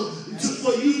followed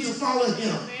for you to follow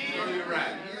him. You're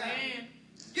right.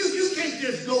 You can't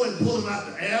just go and pull him out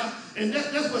the air. And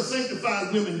that's what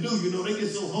sanctified women do. You know, they get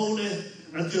so holy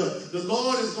until the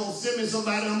Lord is going to send me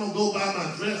somebody. I'm going to go buy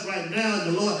my dress right now.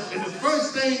 And the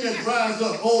first thing that drives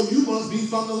up, oh, you must be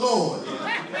from the Lord.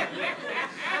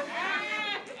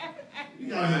 You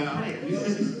got to have a plan.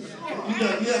 You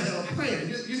got to have a plan.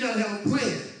 You got to have a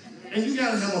plan. And you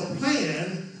got to have a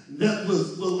plan that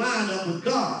will line up with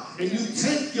God. And you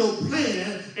take your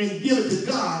plan and give it to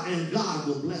God, and God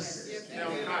will bless it.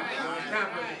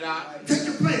 Take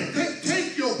your plan.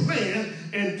 Take your plan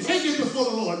and take it before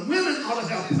the Lord. Women ought to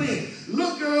have plans.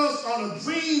 Little girls ought to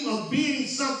dream of being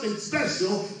something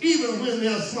special even when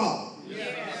they're small.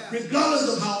 Yeah.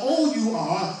 Regardless of how old you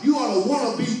ought to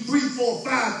want to be 3, 4,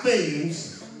 5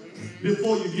 things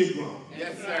before you get grown.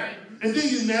 Yes, sir. And then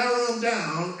you narrow them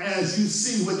down as you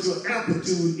see what your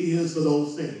aptitude is for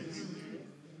those things.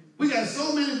 We got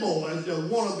so many boys that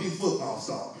want to be football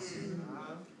stars.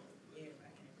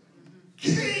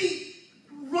 Can't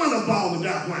run a ball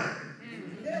without whining.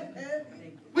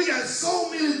 We got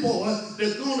so many boys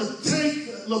that's going to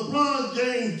take LeBron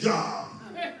James' job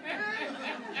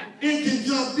and can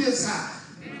jump this high.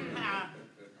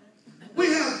 We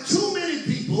have too many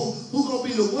people who are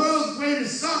going to be the world's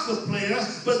greatest soccer player,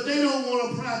 but they don't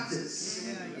want to practice.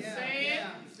 Say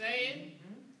it.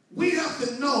 We have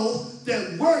to know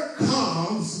that work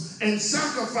comes and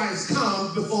sacrifice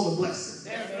comes before the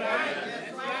blessing. That's right.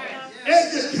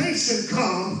 Education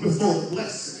comes before the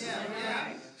blessing.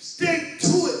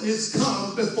 Stick-to-itness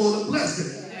comes before the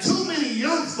blessing. Too many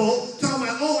young folk talking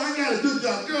about, oh, I got a good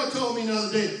job. Girl told me the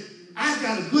other day, I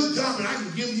got a good job and I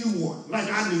can give you one. Like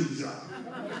I need a job.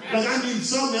 Like I need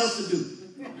something else to do.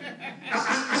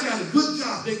 I got a good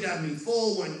job. They got me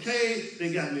 401k.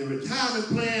 They got me a retirement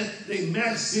plan. They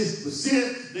match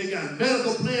 6%. They got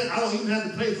medical plan. I don't even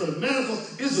have to pay for the medical.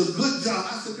 It's a good job.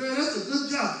 I said, girl, that's a good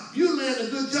job. You land a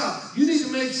good job. You need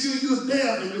to make sure you're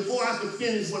there. And before I could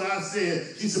finish what I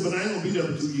said, she said, but I ain't going to be there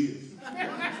for 2 years.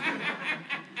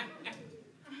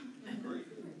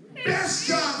 Best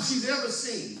job she's ever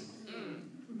seen.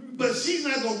 But she's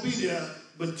not going to be there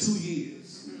but 2 years.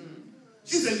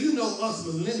 She said, you know us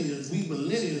millennials,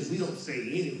 we don't stay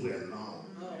anywhere long.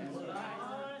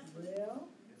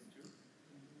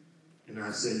 And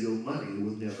I said, your money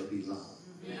will never be long.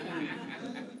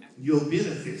 Your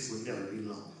benefits will never be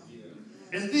long.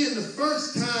 And then the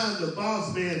first time the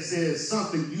boss man says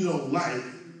something you don't like,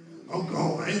 I'm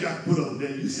gone. I ain't got to put up with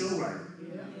that. You sure right.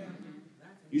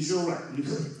 You sure right.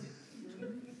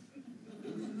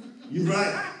 You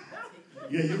right.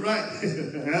 Yeah, you're right.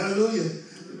 Hallelujah.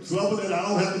 Trouble that I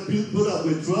don't have to put up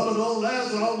with. Trouble don't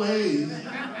last always.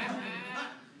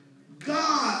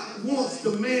 God wants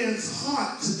the man's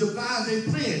heart to devise a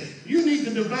plan. You need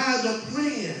to devise a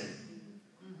plan.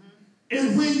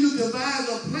 And when you devise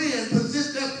a plan,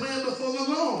 present that plan before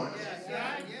the Lord.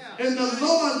 And the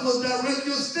Lord will direct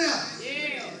your steps.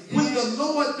 When the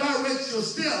Lord directs your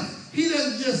steps, he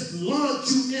doesn't just launch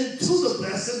you into the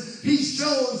blessing. He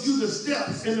shows you the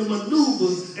steps and the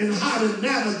maneuvers and how to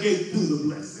navigate through the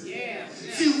blessing.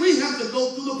 See, we have to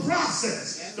go through the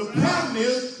process. The problem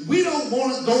is we don't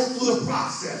want to go through the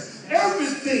process.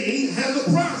 Everything has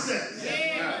a process.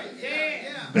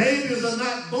 Babies are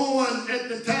not born at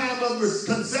the time of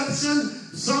conception.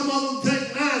 Some of them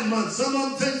take 9 months. Some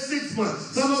of them take 6 months.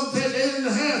 Some of them take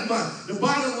 8.5 months. The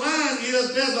bottom line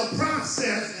is there's a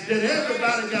process that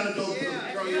everybody got to go through.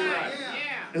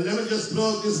 And let me just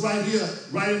plug this right here,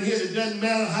 right in here. It doesn't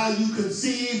matter how you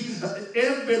conceive.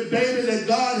 Every baby that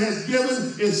God has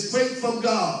given is straight from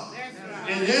God.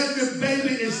 And every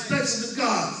baby is special to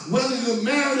God. Whether you're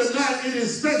married or not, it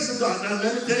is special to God. Now,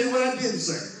 let me tell you what I didn't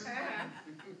say.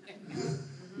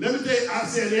 Let me tell you, I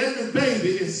said every baby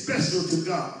is special to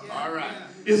God. All right.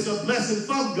 It's a blessing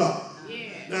from God.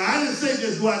 Now, I didn't say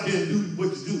just go out there and do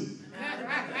what you do.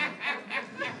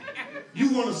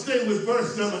 You want to stay with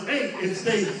verse number 8 and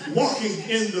stay walking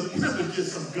in the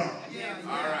privileges of God.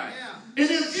 All right. And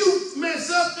if you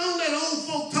mess up, don't let old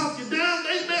folk talk you down.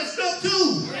 They messed up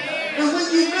too. And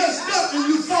when you messed up and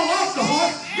you fall off the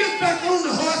horse, get back on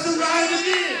the horse and ride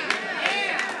again.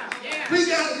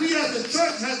 We as a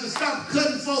church have to stop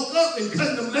cutting folk up and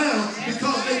cutting them down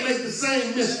because they make the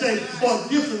same mistake or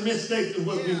different mistakes than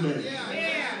what we made.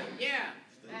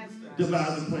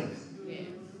 Devise a plan.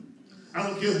 I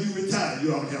don't care if you retire,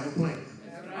 you ought to have a plan.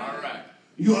 All right.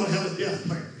 You ought to have a death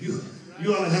plan.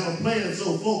 You ought to have a plan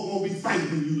so folk won't be fighting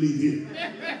when you leave here.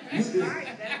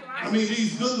 I mean,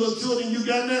 these good little children you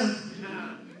got now,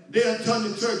 they'll turn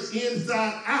the church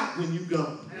inside out when you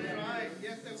go.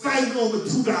 Fighting over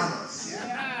 $2.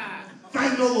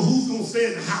 Fighting over who's going to stay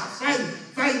in the house.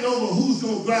 Fighting over who's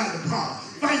going to drive the car.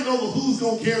 Fighting over who's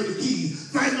going to carry the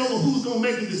keys. Fighting over who's going to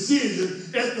make a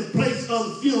decision at the place of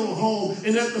the funeral home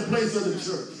and at the place of the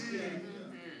church.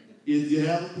 If you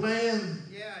have a plan,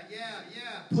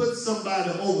 put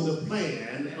somebody over the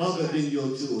plan other than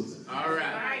your children. All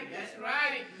right. That's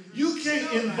right. You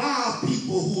can't involve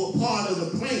people who are part of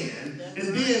the plan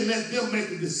and then let them make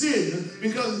a decision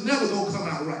because it's never going to come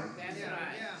out right.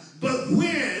 But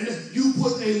when you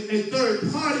put a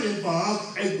third party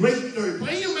involved, a great third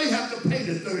party, you may have to pay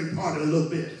the third party a little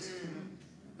bit.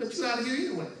 But you're out of here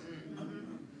anyway.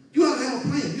 You ought to have a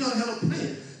plan. You ought to have a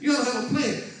plan. You ought to have a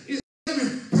plan.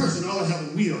 Every person ought to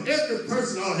have a will. Every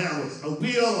person ought to have a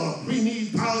will or a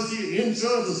pre-need policy,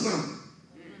 insurance or something.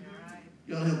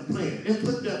 You ought to have a plan. And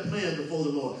put that plan before the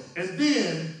Lord. And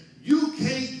then you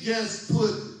can't just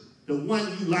put the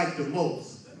one you like the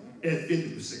most at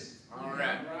 50%. All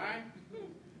right.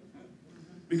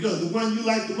 Because the one you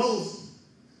like the most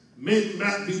may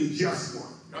not be the just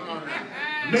one. Come on now.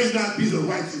 May not be the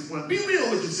righteous one. Be real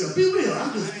with yourself. Be real.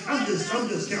 I'm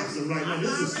just counseling right now.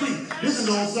 This is sweet. This is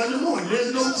on Sunday morning.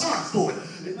 There's no chart for it.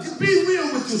 Just be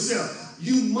real with yourself.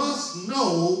 You must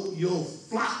know your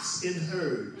flocks and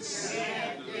herds.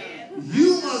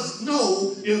 You must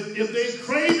know if they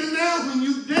crazy now, when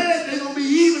you dead, they're going to be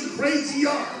even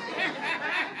crazier.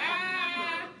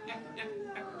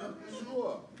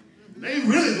 They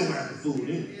really go after food,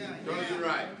 ain't they? You're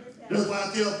right. That's why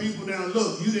I tell people now,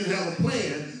 look, you didn't have a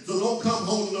plan, so don't come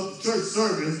holding up the church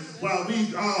service while we,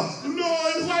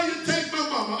 Lord, why you take my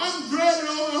mama? I'm driving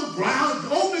on the ground,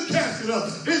 open the casket up.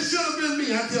 It should have been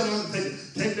me. I tell them,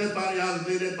 take that body out and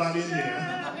lay that body in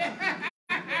there.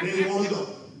 They didn't want to go.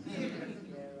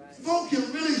 Folk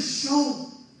can really show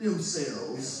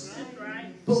themselves.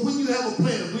 But when you have a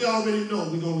plan, we already know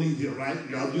we're going to leave here, right?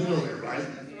 Y'all do know that, right?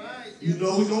 You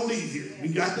know we're going to leave here. We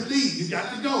got to leave. You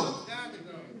got to go.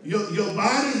 Your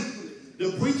body,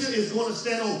 the preacher is going to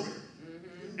stand over it.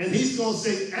 And he's going to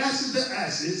say, ashes to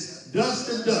ashes,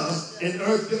 dust to dust, and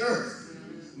earth to earth.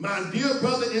 My dear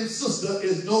brother and sister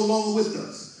is no longer with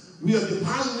us. We are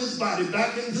depositing this body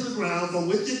back into the ground from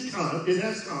which it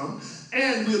has come,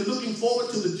 and we're looking forward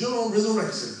to the general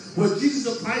resurrection, where Jesus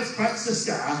of Christ cracks the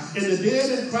sky, and the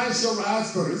dead in Christ shall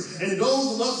rise first, and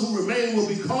those of us who remain will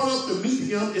be caught up to meet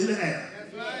him in the air.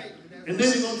 And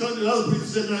then he's going to turn to the other preacher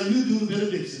and say, now you do the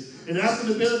benediction. And after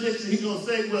the benediction, he's going to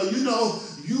say, well, you know,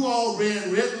 you all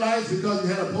ran red lights because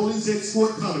you had a police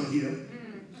escort coming here.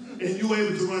 And you were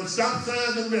able to run stop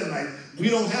signs and red lights. We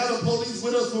don't have the police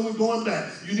with us when we're going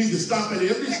back. You need to stop at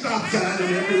every stop sign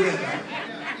and every red light.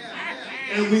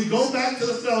 And we go back to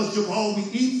the fellowship hall. We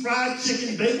eat fried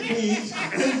chicken, baked beans,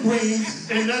 and greens,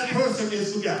 and that person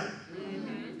is forgotten.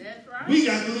 We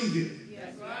got to leave here.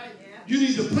 You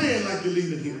need to plan like you're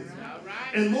leaving here.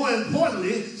 And more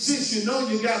importantly, since you know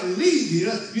you got to leave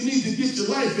here, you need to get your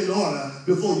life in order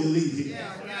before you leave here.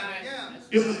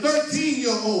 If a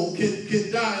 13-year-old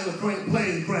can die in a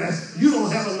plane crash, you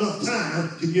don't have enough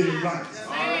time to get it right.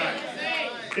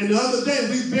 And the other day,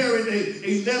 we buried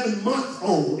a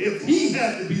 11-month-old. If he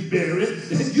had to be buried,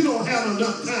 then you don't have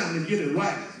enough time to get it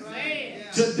right.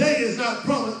 Today is not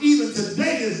promised. Even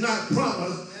today is not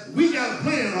promised. We got a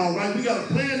plan, all right. We got a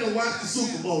plan to watch the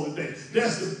Super Bowl today.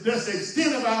 That's the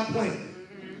extent of our plan.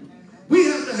 We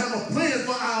have to have a plan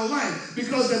for our life,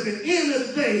 because at the end of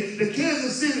the day, the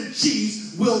Kansas City Chiefs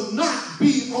will not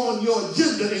be on your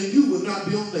agenda and you will not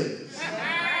be on theirs.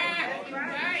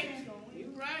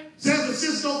 San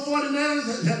Francisco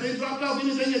 49ers, have they dropped off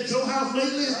anything at your house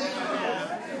lately?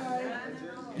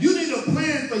 You need a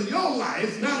plan for your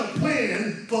life, not a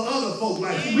plan for other folks'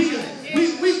 life. We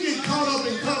get caught up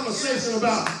in conversation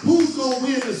about who's going to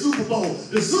win the Super Bowl.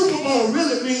 The Super Bowl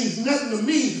really means nothing to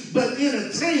me but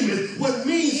entertainment. What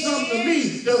means something to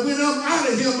me that when I'm out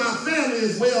of here, my family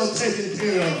is well taken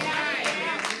care of.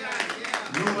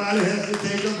 Nobody has to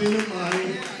take up any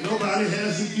money. Nobody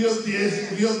has to give this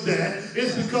and give that.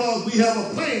 It's because we have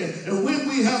a plan. And when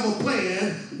we have a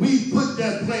plan, we put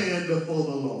that plan before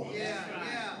the Lord.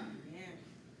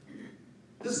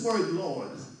 This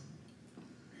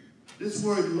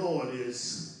word Lord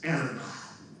is Adonai.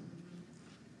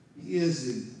 He is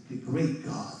the great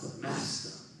God, the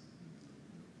master.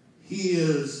 He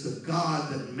is the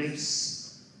God that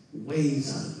makes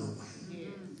ways out of no way.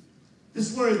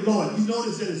 This word Lord, you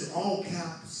notice that it's all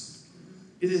caps.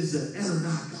 It is the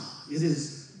Adonai God. It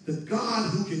is the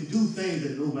God who can do things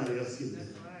that nobody else can do.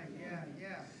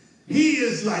 He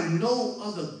is like no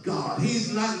other God.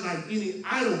 He's not like any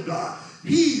idol God.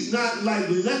 He's not like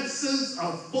Lexus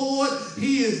or Ford.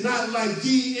 He is not like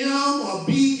GM or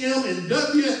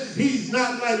BMW. He's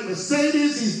not like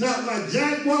Mercedes. He's not like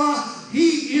Jaguar.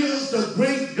 He is the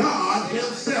great God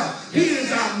himself. He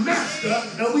is our master,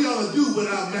 and we ought to do what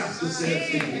our master says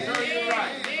to do.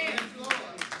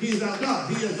 He is our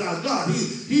God. He is our God.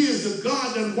 He is the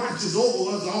God that watches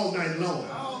over us all night long.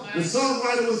 The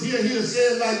songwriter was here. He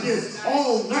said like this,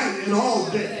 all night and all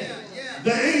day.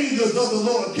 The angels of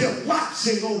the Lord kept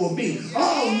watching over me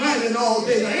all night and all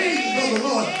day. The angels of the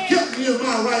Lord kept me in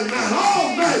my right mind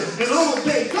all night and all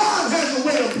day. God has a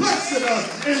way of blessing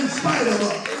us in spite of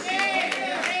us.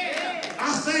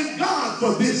 I thank God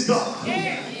for this God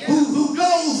who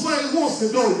goes where he wants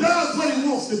to go, does what he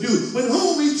wants to do, with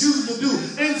whom he chooses to do.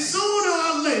 And sooner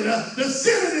or later, the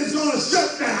Senate is going to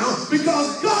shut down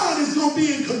because God is going to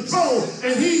be in control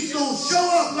and he's going to show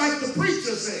up like the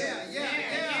preacher said.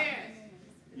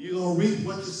 You're going to reap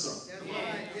what you sow.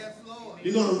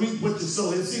 You're going to reap what you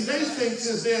sow. And see, they think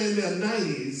since they're in their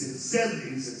 90s and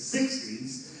 70s and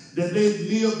 60s that they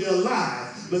live their lives.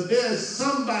 But there's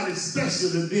somebody special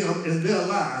to them in their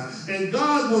lives. And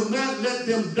God will not let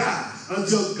them die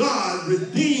until God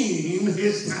redeems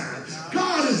his time.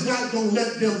 God is not going to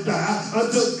let them die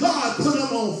until God put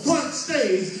them on front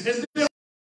stage and they'll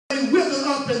wither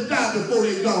up and die before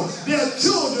they go. Their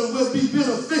children will be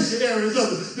beneficiaries of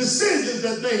the decisions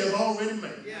that they have already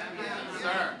made.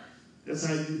 That's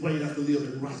how you have to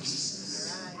live in righteousness.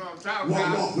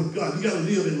 Walk with God. You got to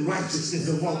live in righteousness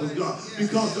and walk with God.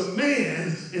 Because the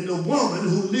man and the woman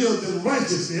who lived in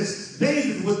righteousness,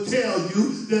 David would tell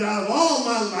you that out of all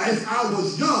my life, I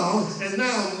was young and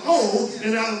now I'm old.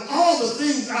 And out of all the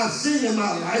things I've seen in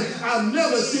my life, I've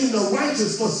never seen the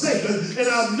righteous forsaken and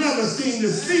I've never seen the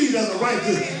seed of the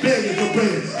righteous begging for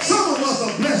bread. Some of us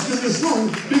are blessed in this room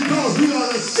because we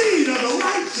are the seed of the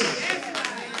righteous.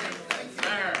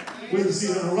 We're the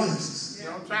seed of the righteous.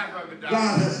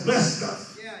 God has blessed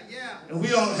us. And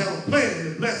we ought to have a plan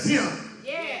to bless him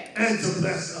and to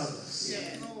bless others.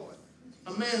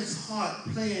 A man's heart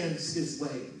plans his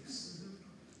ways,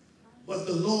 but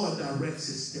the Lord directs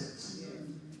his steps.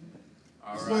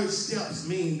 This word steps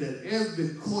mean that every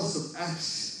course of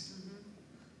action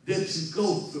that you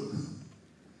go through,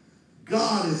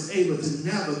 God is able to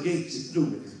navigate you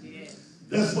through it.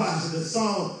 That's why the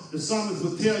psalmist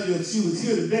would tell you, if she was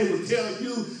here today, would tell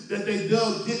you that they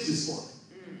dug ditches for me.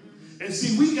 And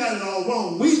see, we got it all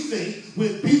wrong. We think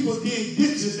when people dig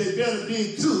ditches, they better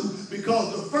dig two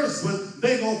because the first one,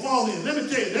 they going to fall in. Let me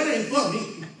tell you, that ain't for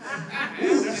me.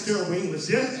 Ooh, that's terrible English.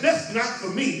 Yeah? That's not for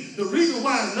me. The reason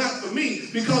why it's not for me,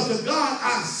 because the God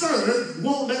I serve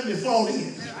won't let me fall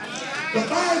in. The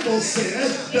Bible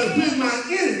says that when my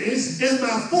enemies and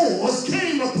my foes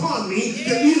came upon me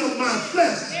to eat of my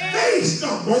flesh, they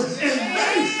stumbled and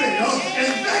they fell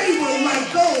and they were like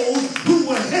those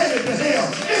who were headed to hell.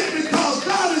 It's because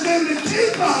God is able to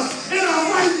keep us in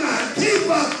our right mind, keep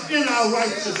us in our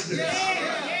righteousness.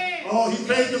 Oh, he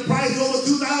paid the price over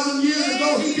 2,000 years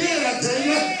ago. He did, I tell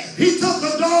you. He took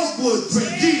a dogwood tree,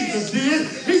 Jesus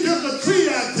did. He took a tree,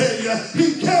 I tell you.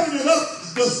 He carried it up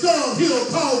the skull hill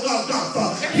called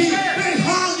Golgotha. They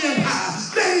hung him high.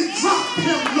 They dropped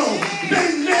him low.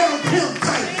 They nailed him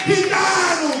tight. He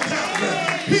died on Calvary.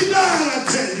 He died, I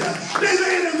tell you. They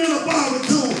laid him in a borrowed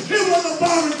tomb. It was a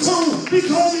borrowed tomb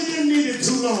because he didn't need it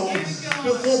too long.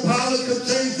 Before Pilate could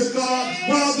change the guard,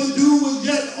 while the dude was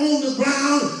yet on the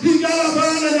ground, he got up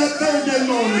early that Thursday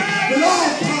morning with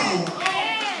all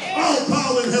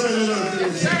power in heaven and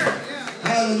earth.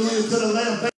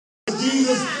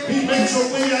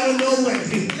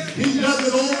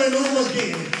 over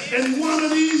again. And one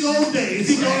of these old days,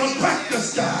 he's going to crack the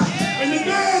sky. And the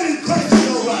dead in Christ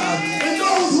shall rise. And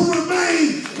those who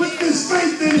remain with this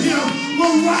faith in him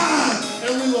will rise.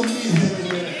 And we will meet him in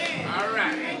there. All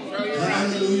right.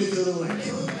 Hallelujah to the Lamb.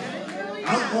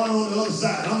 I'm going on the other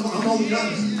side. I'm on the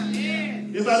other side.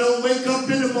 If I don't wake up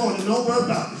in the morning, don't worry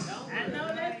about it.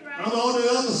 I'm on the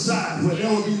other side where there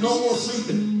will be no more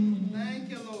sleeping,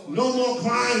 no more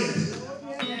crying,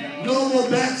 no more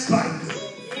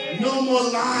backbiting, no more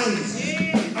lying.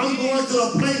 I'm going to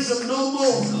a place of no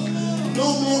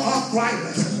more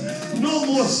arthritis, no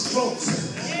more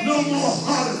strokes, no more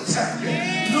heart attack,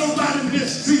 nobody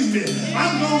mistreat me.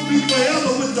 I'm going to be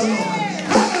forever with the Lord.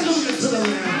 Hallelujah to the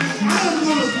Lamb. I'm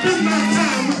going to spend my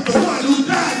time with the one who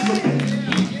died for me.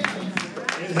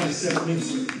 It has set me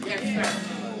free. Yes, sir.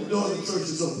 The door of the church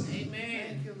is open. Amen.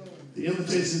 The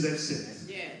invitation is extended.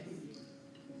 Yes.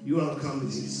 You ought to come to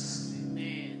Jesus.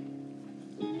 Amen.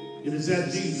 It is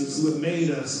that Jesus who has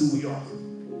made us who we are.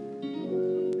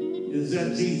 It is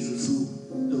that Jesus who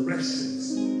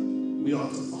directions we ought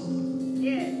to follow.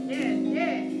 Yes, yes,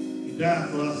 yes. He died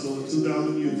for us over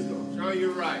 2,000 years ago. Sure,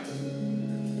 you're right.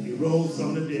 He rose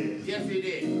from the dead. Yes, he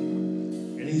did.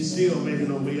 And he's still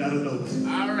making a way out of nowhere.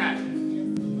 All right.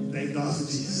 Thank God for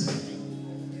Jesus.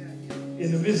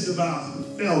 In the midst of our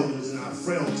failures and our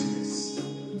frailties,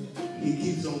 he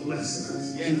keeps on blessing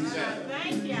us. Yes, sir.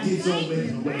 Thank you. He keeps on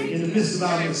making a way. In the midst of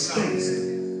our mistakes,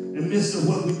 in the midst of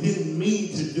what we didn't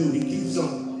mean to do, he keeps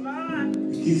on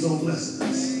blessing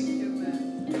us.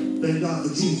 Thank God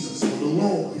for Jesus, for the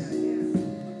Lord,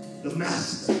 the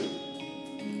Master,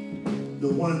 the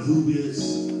one who is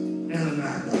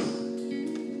Ananias God.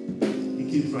 He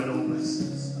keeps right on blessing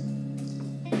us.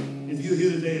 If you're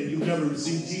here today and you've never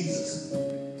received Jesus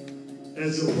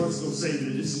as your personal Savior,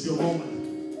 this is your moment.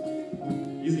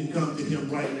 You can come to him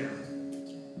right now.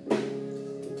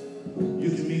 You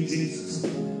can meet Jesus.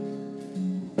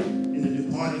 In the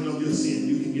departing of your sin,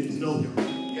 you can get to know him.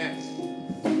 Yes.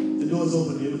 The door's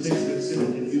open, the invitation is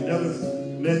extended. If you've never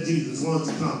met Jesus, why don't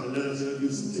you come and let us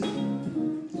introduce him to you.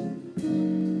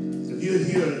 If you're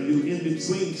here and you're in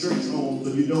between church homes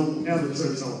or you don't have a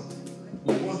church home,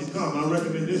 why don't you come? I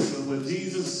recommend this one where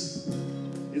Jesus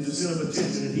is the center of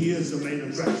attention and he is the main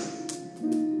attraction.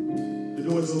 The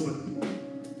door is open.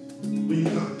 Will you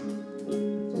come?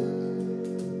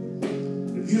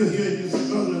 If you're here and you're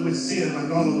struggling with sin like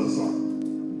all of us are,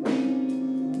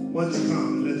 why don't you come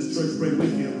and let the church pray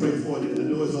with you and pray for you? The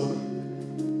door is open.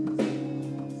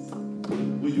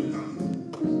 Will you come?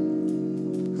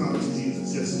 Come to Jesus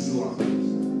just as you are.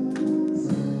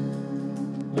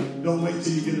 Don't wait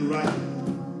till you get it right.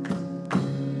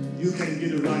 You can't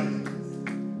get it right.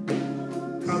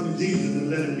 Come to Jesus and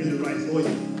let him get it right for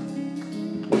you.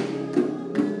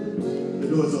 The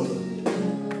door's open.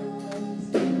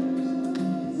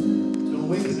 Don't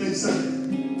wait till next Sunday.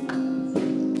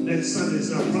 Next Sunday is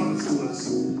not promised to us.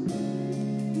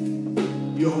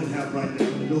 You only have right now.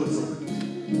 The door is open.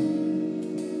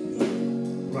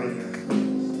 Right now.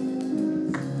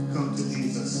 Come to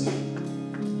Jesus.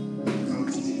 Come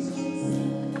to Jesus.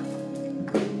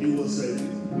 He will save you.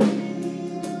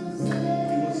 He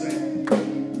will save you.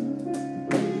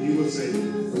 He will save you.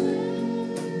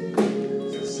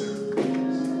 Just now.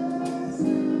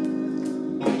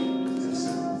 Just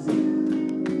now.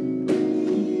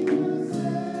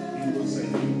 He will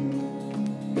save you.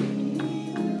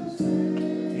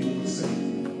 He will save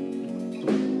you.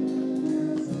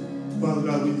 Father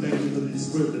God, we thank you for this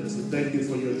privilege. We thank you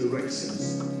for your directions.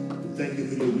 We thank you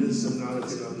for your wisdom,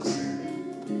 knowledge, and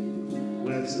understanding. We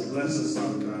ask you to bless us,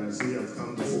 Father God, as we have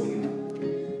come before you.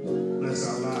 Bless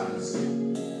our lives.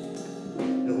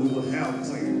 That we will have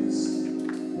plans.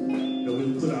 That we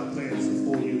will put our plans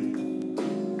before you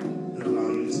and allow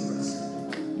you to bless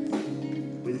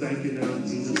them. We thank you now in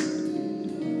Jesus'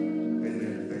 name.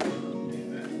 Amen. Thank you.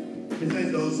 We thank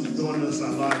those who joined us by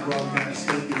live broadcast.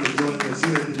 Thank you for joining us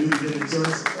here at the New Beginning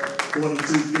Church,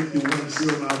 4251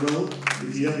 Schurmier Road.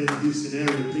 If you're ever in the Houston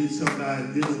area, please come by and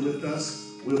visit with us.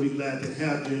 We'll be glad to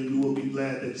have you, and you will be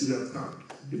glad that you have come.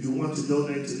 If you want to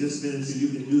donate to this ministry, you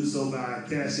can do so by our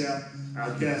Cash App.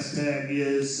 Our cash tag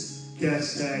is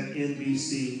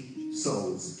 #NBC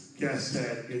Souls.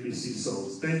 #NBC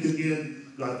Souls. Thank you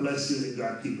again. God bless you and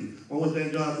God keep you. I want to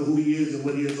thank God for who he is and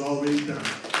what he has already done.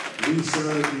 We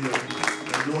serve the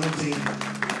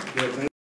anointing.